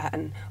stitch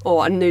pattern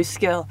or a new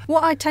skill.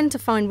 What I tend to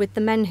find with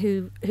the men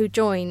who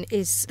join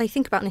is they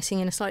think about knitting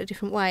in a slightly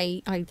different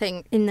way, I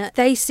think, in that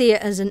they see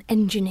it as an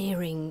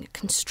engineering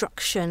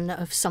construction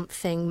of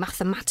something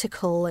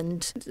mathematical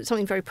and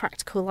something very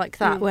practical like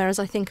that, whereas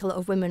I think a lot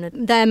of women,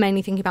 they're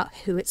mainly thinking about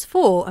who it's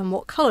for and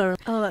what colour.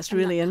 Oh, that's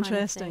really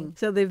interesting.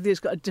 So they've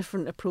just got a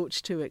different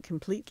approach to it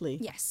completely.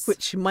 Yes.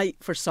 Which might,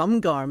 for some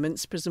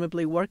garments,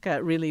 presumably work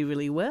out really,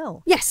 really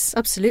well. Yes,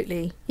 absolutely.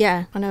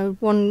 Yeah, I know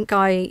one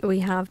guy we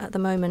have at the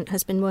moment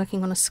has been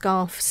working on a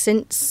scarf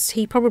since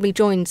he probably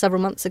joined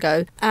several months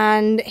ago,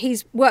 and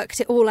he's worked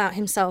it all out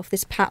himself,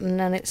 this pattern,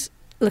 and it's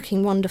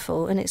looking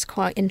wonderful and it's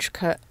quite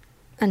intricate,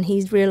 and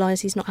he's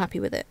realised he's not happy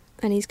with it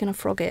and he's going to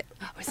frog it.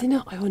 Oh, is he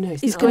not? Oh no,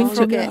 he's going to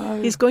frog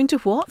it. He's going to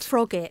what?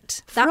 Frog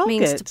it. Frog that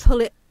means it? to pull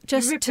it,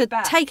 just rip to it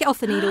back. take it off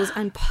the needles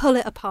and pull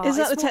it apart. Is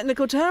that the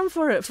technical term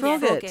for it?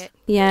 Frog it?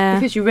 Yeah.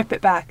 Because you rip it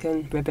back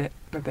and rip it.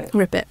 Rip it.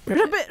 Rip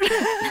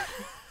it.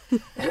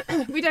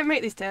 We don't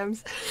make these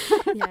terms.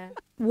 Yeah.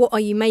 What are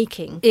you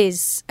making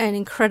is an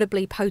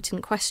incredibly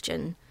potent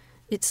question.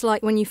 It's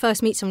like when you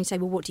first meet someone, you say,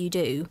 well, what do you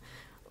do?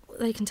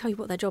 They can tell you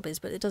what their job is,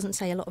 but it doesn't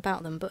say a lot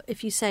about them. But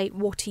if you say,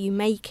 what are you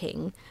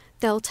making?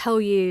 They'll tell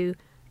you,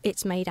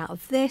 it's made out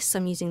of this,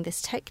 I'm using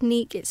this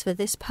technique, it's for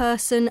this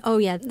person, oh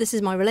yeah, this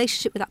is my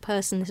relationship with that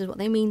person, this is what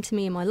they mean to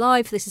me in my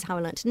life, this is how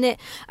I learned to knit.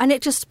 And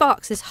it just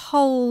sparks this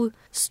whole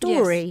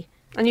story. Yes.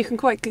 And you can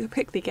quite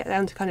quickly get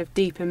down to kind of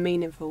deep and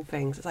meaningful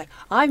things. It's like,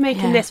 I'm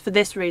making this for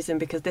this reason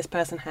because this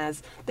person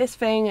has this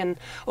thing,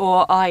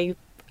 or I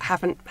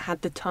haven't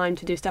had the time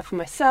to do stuff for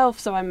myself,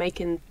 so I'm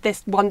making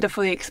this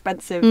wonderfully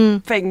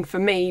expensive thing for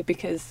me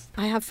because...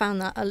 I have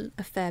found that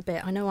a fair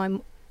bit. I know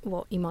I'm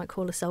what you might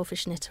call a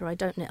selfish knitter. I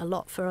don't knit a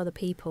lot for other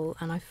people,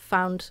 and I've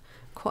found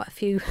quite a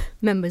few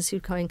members who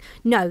are going,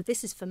 no,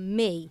 this is for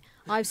me.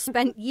 I've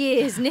spent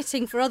years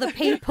knitting for other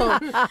people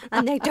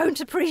and they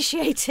don't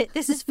appreciate it.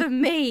 This is for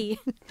me.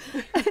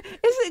 Is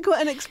it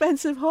quite an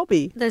expensive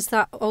hobby? There's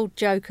that old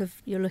joke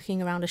of you're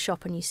looking around a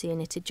shop and you see a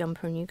knitted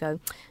jumper and you go,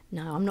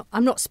 no,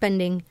 I'm not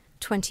spending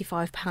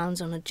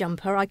 £25 on a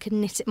jumper. I could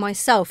knit it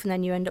myself, and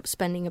then you end up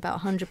spending about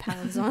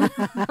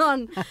 £100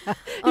 on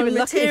You're materials.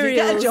 lucky if you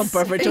get a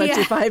jumper for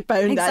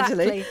 £25,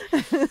 exactly.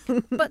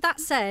 actually. But that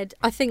said,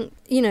 I think,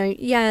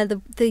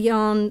 the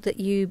yarn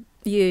that you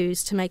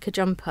use to make a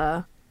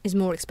jumper is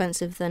more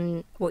expensive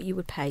than what you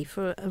would pay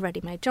for a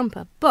ready-made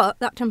jumper. But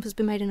that jumper's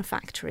been made in a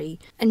factory,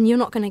 and you're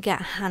not going to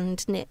get a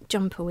hand-knit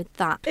jumper with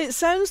that. It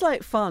sounds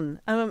like fun.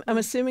 I'm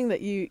assuming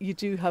that you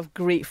do have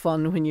great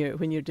fun when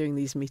you're doing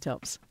these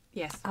meetups.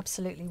 Yes,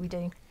 absolutely, we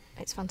do.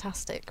 It's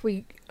fantastic.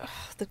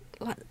 The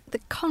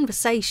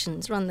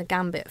conversations run the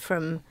gambit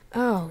from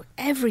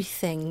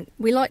everything.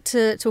 We like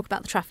to talk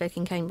about the traffic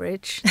in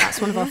Cambridge. That's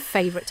one of our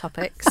favourite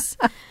topics.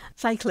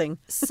 Cycling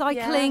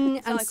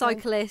And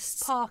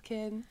cyclists.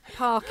 Parking,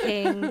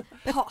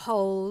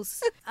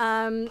 potholes.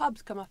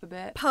 Pubs come up a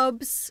bit.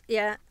 Pubs,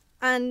 yeah,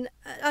 and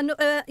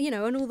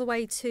all the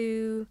way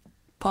to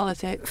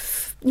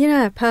politics.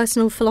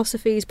 Personal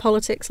philosophies,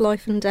 politics,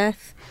 life and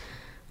death.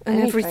 And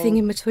everything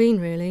in between,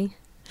 really.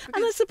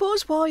 And I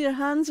suppose while your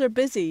hands are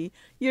busy,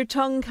 your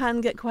tongue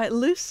can get quite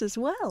loose as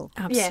well.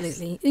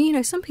 Absolutely.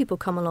 Yes. Some people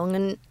come along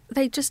and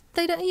they don't,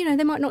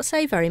 they might not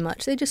say very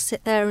much. They just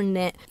sit there and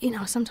knit.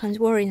 I sometimes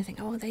worry and think,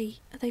 are they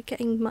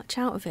getting much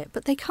out of it?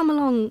 But they come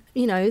along,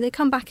 they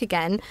come back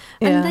again,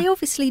 and they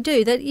obviously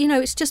do. That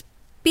it's just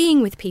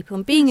being with people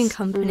and being in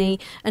company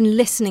and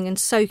listening and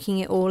soaking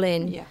it all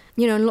in. Yeah.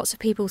 And lots of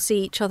people see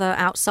each other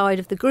outside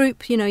of the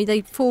group. They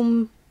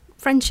form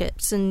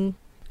friendships, and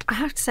I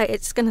have to say,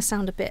 it's going to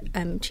sound a bit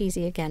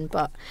cheesy again,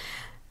 but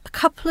a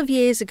couple of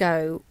years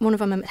ago, one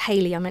of our members,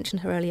 Hayley, I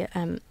mentioned her earlier,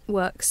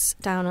 works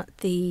down at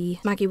the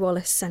Maggie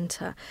Wallace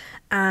Centre,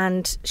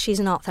 and she's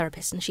an art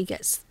therapist, and she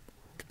gets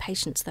the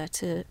patients there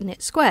to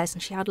knit squares,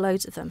 and she had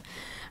loads of them.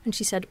 And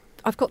she said,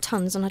 I've got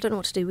tons and I don't know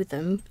what to do with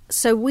them.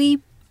 So we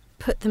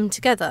put them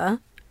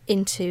together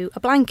into a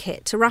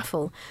blanket to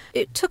raffle.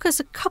 It took us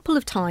a couple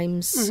of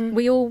times. Mm-hmm.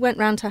 We all went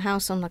round to her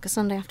house on like a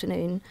Sunday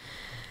afternoon.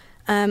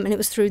 And it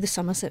was through the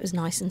summer, so it was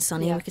nice and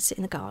sunny, and we could sit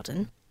in the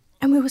garden.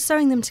 And we were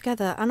sewing them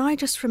together, and I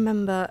just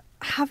remember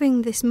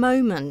having this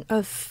moment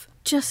of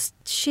just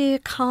sheer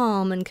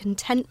calm and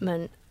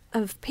contentment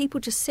of people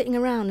just sitting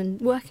around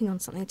and working on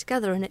something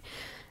together, and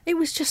it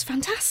was just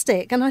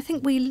fantastic. And I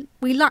think we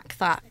lack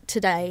that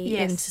today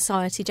in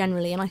society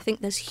generally, and I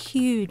think there's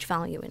huge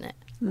value in it.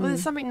 Well,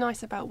 there's something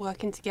nice about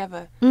working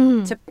together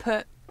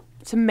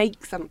to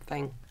make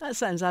something. That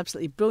sounds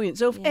absolutely brilliant.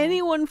 So if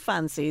anyone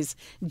fancies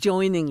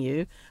joining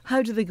you,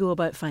 how do they go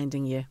about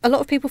finding you? A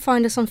lot of people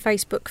find us on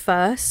Facebook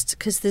first,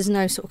 because there's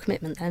no sort of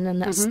commitment then,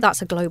 and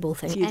that's a global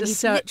thing. So you just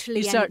search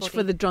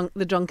for the Drunken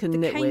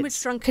Knitwits.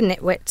 Cambridge Drunken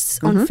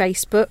Knitwits on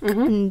Facebook,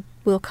 and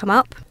we'll come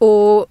up.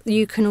 Or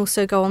you can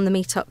also go on the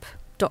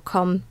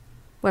meetup.com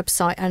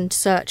website and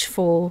search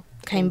for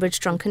Cambridge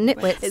Drunken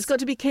Knitwits. It's got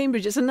to be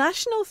Cambridge. It's a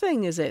national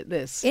thing, is it,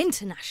 this?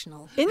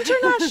 International.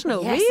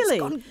 International, yes,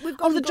 really? We've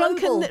gone the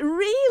global.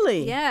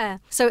 Really? Yeah.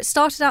 So it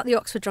started out the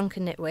Oxford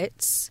Drunken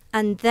Knitwits,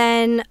 and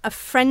then a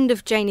friend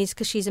of Janie's,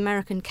 because she's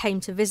American, came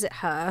to visit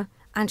her,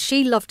 and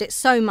she loved it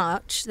so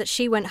much that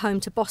she went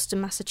home to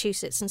Boston,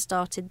 Massachusetts, and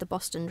started the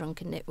Boston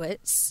Drunken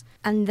Knitwits.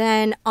 And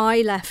then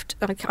I left.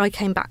 I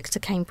came back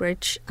to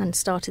Cambridge and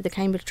started the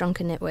Cambridge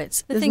Drunken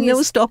Knitwits. There's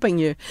no stopping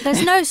you.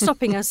 There's no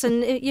stopping us.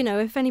 And,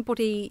 if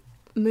anybody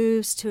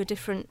moves to a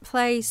different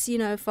place,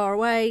 far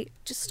away,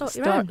 just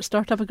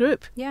start up a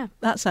group. Yeah.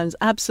 That sounds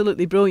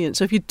absolutely brilliant.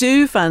 So if you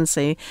do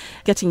fancy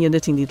getting your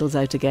knitting needles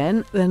out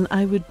again, then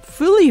I would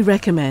fully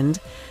recommend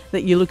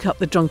that you look up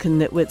the Drunken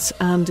Knitwits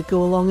and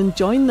go along and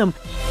join them.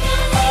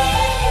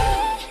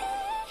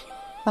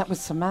 That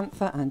was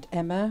Samantha and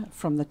Emma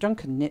from the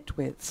Drunken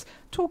Knitwits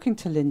talking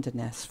to Linda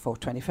Ness for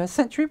 21st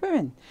Century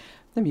Women.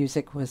 The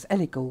music was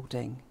Ellie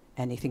Goulding,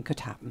 Anything Could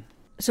Happen.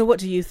 So what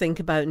do you think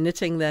about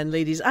knitting then,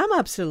 ladies? I'm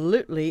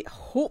absolutely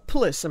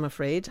hopeless, I'm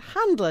afraid.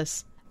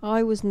 Handless.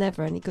 I was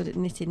never any good at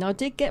knitting. I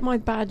did get my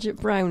badge at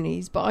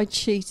Brownies, but I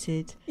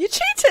cheated. You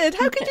cheated?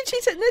 How could you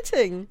cheat at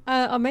knitting?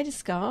 I made a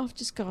scarf,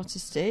 just garter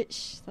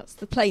stitch. That's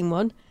the plain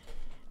one.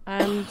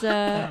 And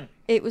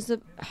it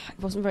wasn't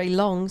very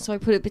long, so I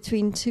put it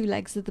between two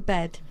legs of the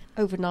bed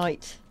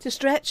overnight. To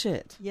stretch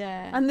it?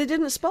 Yeah. And they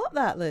didn't spot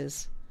that,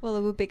 Liz? Well,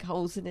 there were big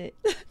holes in it.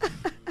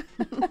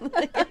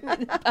 They gave me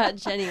the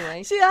badge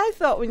anyway. See, I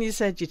thought when you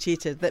said you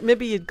cheated that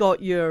maybe you'd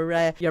got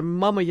your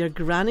mum or your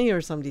granny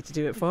or somebody to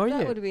do it for you.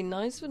 That would have been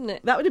nice, wouldn't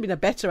it? That would have been a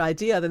better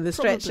idea than the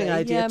stretching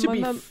idea.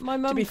 Yeah, my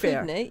mum could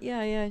fair. knit.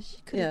 Yeah, she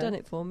could have done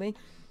it for me.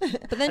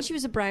 But then she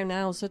was a brown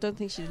owl, so I don't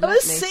think she'd Oh,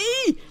 let me.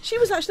 see, she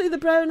was actually the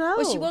brown owl.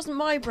 Well, she wasn't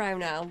my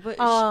brown owl,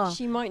 but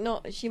she might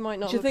not. She might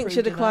not. Do you think approve she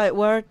had a of quiet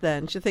word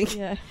then? Do you think?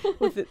 Yeah.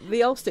 Well,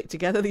 they all stick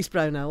together, these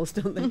brown owls,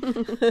 don't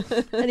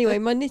they? Anyway,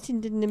 my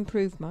knitting didn't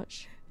improve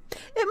much.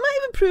 It might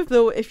have improved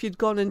though if you'd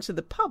gone into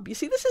the pub. You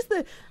see, this is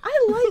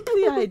I like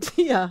the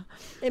idea.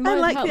 It might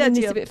like help the me knit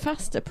idea a bit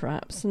faster,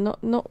 perhaps, and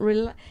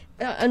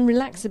and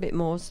relax a bit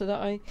more, so that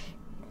I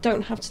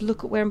don't have to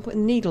look at where I'm putting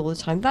the needle all the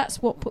time.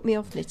 That's what put me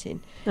off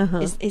knitting,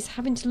 is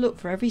having to look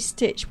for every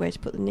stitch where to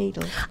put the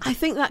needle. I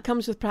think that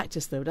comes with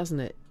practice, though, doesn't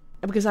it?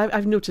 Because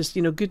I've noticed,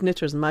 good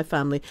knitters in my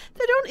family,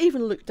 they don't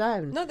even look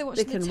down. No, they watch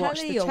They the can telly watch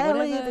the or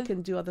telly, whatever. they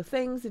can do other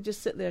things, they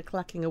just sit there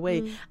clacking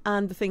away,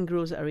 and the thing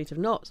grows at a rate of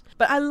knots.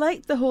 But I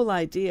like the whole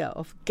idea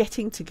of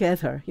getting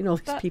together, all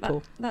these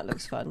people. That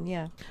looks fun,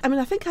 yeah. I mean,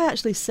 I think I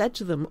actually said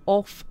to them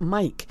off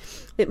mic,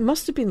 it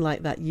must have been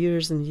like that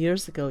years and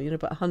years ago,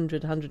 about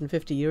 100,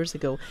 150 years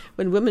ago,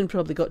 when women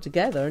probably got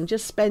together and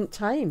just spent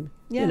time,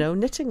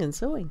 knitting and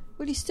sewing.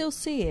 Well, you still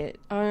see it.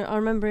 I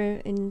remember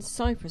in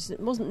Cyprus, it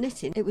wasn't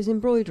knitting, it was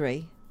embroidery.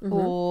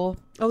 Or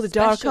the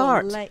dark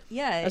art,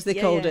 as they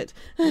called it,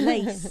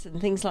 lace and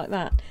things like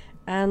that,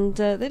 and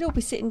they'd all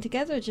be sitting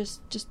together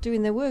just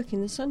doing their work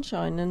in the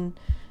sunshine, and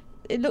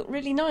it looked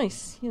really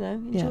nice,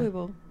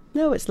 enjoyable.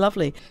 No, it's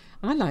lovely.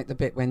 I like the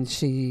bit when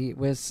she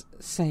was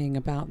saying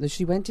about that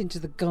she went into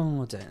the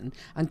garden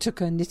and took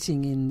her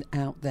knitting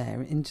out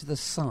there into the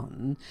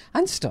sun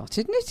and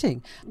started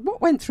knitting.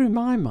 What went through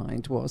my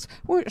mind was,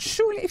 well,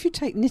 surely if you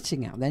take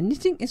knitting out there,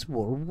 knitting is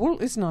wool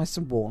is nice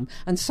and warm,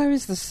 and so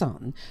is the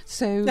sun.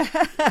 So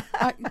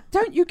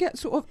don't you get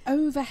sort of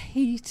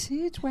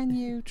overheated when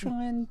you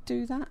try and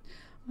do that?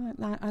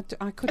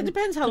 I couldn't. It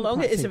depends how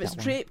long it is. If it's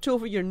draped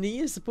over your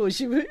knee, I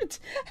suppose you would.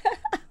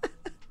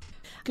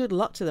 Good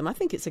luck to them. I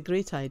think it's a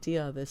great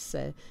idea, this.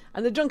 And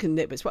the Drunken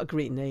Knitwits, what a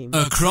great name.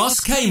 Across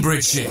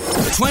Cambridgeshire,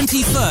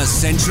 21st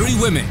Century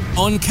Women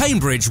on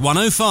Cambridge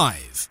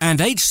 105 and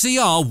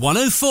HCR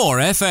 104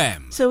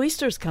 FM. So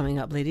Easter's coming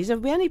up, ladies.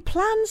 Have we any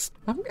plans?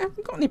 I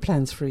haven't got any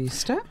plans for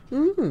Easter.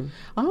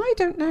 I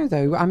don't know,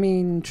 though. I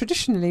mean,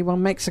 traditionally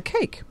one makes a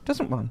cake,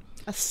 doesn't one?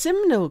 A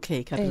simnel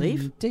cake, I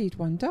believe. Indeed,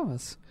 one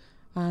does.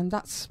 And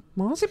that's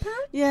marzipan?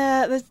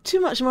 Yeah, there's too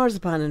much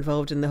marzipan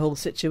involved in the whole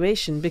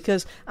situation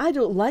because I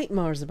don't like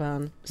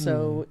marzipan.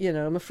 So,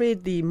 I'm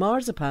afraid the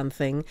marzipan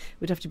thing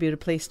would have to be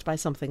replaced by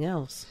something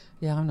else.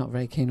 Yeah, I'm not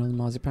very keen on the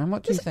marzipan.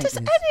 What do you think, Does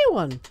Liz?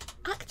 anyone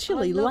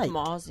actually I love like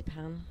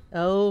marzipan?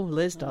 Oh,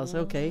 Liz does.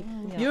 Okay.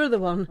 Yeah. You're the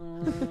one.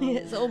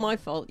 It's all my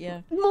fault,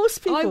 yeah.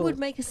 Most people. I would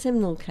make a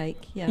simnel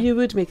cake, yeah. You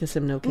would make a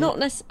simnel cake? Not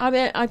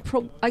necessarily.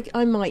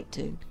 I might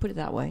do, put it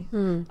that way.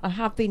 I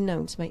have been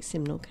known to make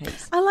simnel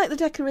cakes. I like the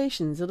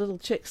decorations, the little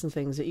chicks and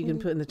things that you can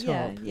put in the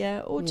top.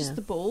 Yeah, or just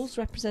the balls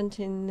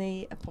representing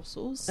the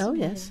apostles. Oh,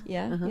 yes.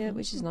 Yeah,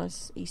 which is a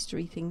nice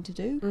Eastery thing to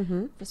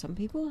do for some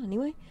people,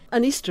 anyway.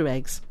 And Easter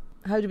eggs.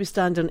 How do we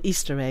stand on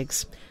Easter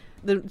eggs?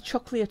 The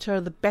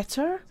chocolatier, the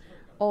better?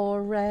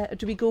 Or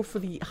do we go for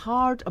the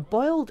hard, a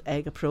boiled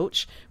egg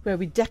approach, where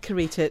we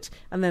decorate it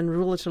and then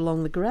roll it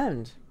along the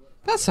ground?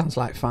 That sounds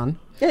like fun.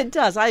 It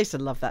does. I used to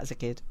love that as a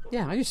kid.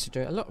 Yeah, I used to do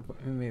it a lot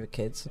when we were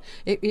kids.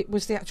 It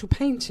was the actual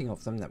painting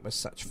of them that was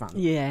such fun.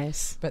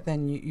 Yes. But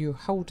then you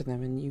hold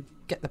them and you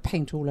get the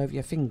paint all over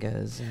your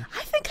fingers.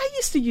 I think I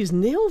used to use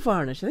nail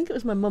varnish. I think it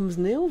was my mum's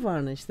nail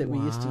varnish that we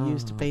used to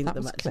use to paint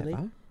them, actually.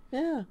 Clever.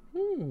 Yeah.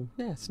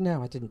 Yes,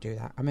 no, I didn't do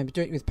that. I remember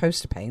doing it with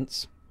poster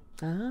paints.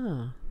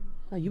 Oh,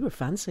 you were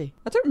fancy.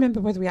 I don't remember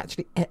whether we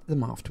actually ate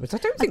them afterwards. I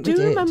don't think we did.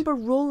 I do did. remember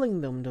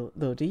rolling them,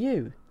 though, do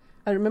you?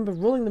 I remember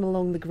rolling them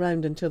along the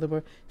ground until they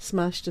were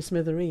smashed to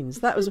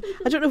smithereens. That was,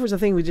 I don't know if it was a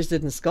thing we just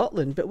did in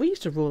Scotland, but we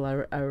used to roll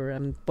our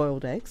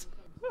boiled eggs.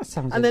 That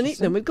sounds and then eat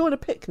them. We'd go on a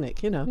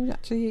picnic, You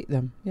actually eat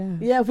them, yeah.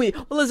 Yeah,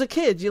 well, as a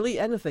kid, you'll eat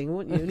anything,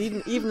 won't you? And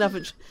even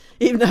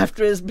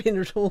after it's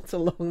been rolled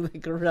along the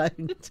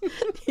ground,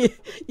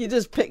 you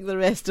just pick the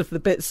rest of the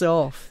bits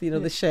off,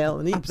 the shell,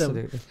 and eat them.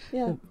 Absolutely.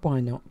 Yeah. Well,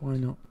 why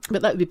not?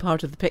 But that would be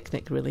part of the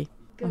picnic, really.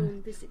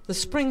 The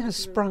spring has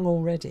sprung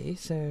already,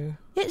 so...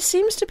 It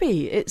seems to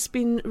be. It's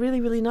been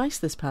really, really nice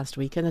this past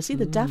week, and I see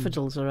the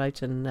daffodils are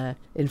out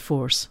in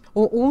force.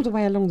 All the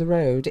way along the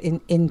road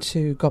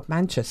into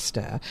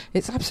Manchester.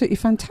 It's absolutely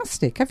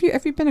fantastic. Have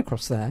you been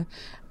across there?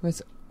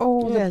 With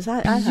all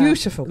the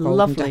beautiful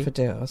golden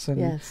daffodils,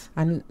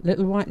 and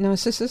little white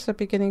narcissus are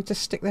beginning to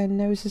stick their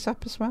noses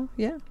up as well.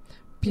 Yeah.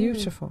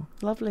 Beautiful.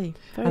 Lovely.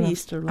 Very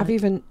Easter-like. I've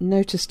even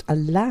noticed a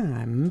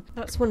lamb.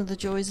 That's one of the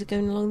joys of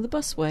going along the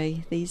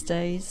busway these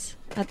days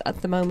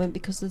at the moment,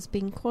 because there's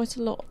been quite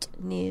a lot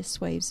near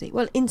Swavesey.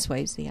 Well, in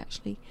Swavesey,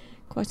 actually.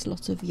 Quite a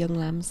lot of young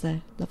lambs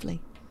there.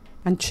 Lovely.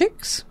 And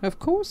chicks, of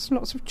course.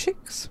 Lots of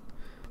chicks.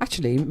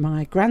 Actually,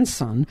 my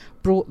grandson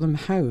brought them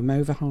home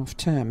over half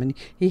term, and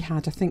he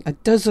had, I think, a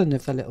dozen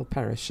of the little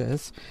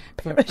perishers.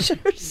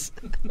 Perishers?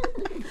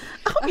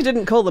 I hope you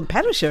didn't call them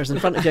perishers in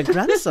front of your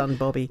grandson,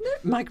 Bobby. No,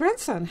 my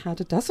grandson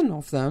had a dozen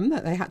of them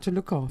that they had to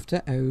look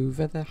after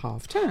over the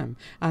half term,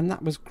 and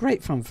that was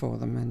great fun for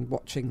them and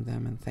watching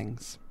them and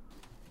things.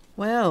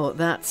 Well,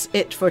 that's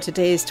it for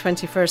today's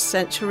 21st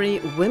Century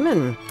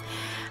Women.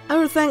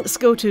 Our thanks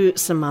go to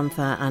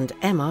Samantha and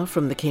Emma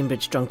from the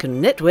Cambridge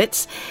Drunken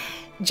Knitwits,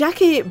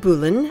 Jackie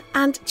Bullen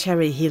and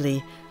Cherry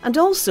Healy, and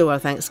also our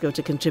thanks go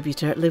to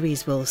contributor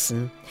Louise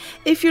Wilson.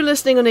 If you're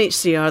listening on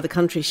HCR, The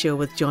Country Show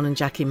with John and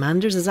Jackie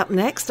Manders is up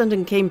next, and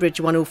in Cambridge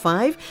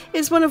 105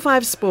 is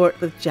 105 Sport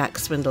with Jack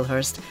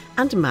Swindlehurst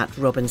and Matt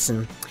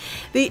Robinson.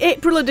 The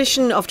April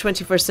edition of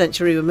 21st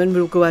Century Women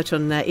will go out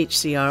on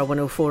HCR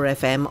 104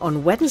 FM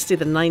on Wednesday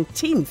the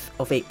 19th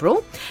of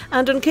April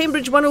and on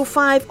Cambridge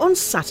 105 on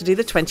Saturday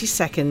the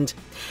 22nd.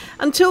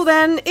 Until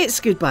then, it's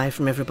goodbye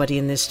from everybody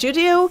in this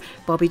studio.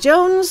 Bobby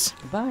Jones.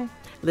 Bye.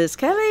 Liz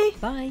Kelly.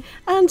 Bye.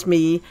 And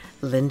me,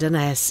 Linda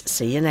Ness.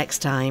 See you next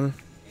time.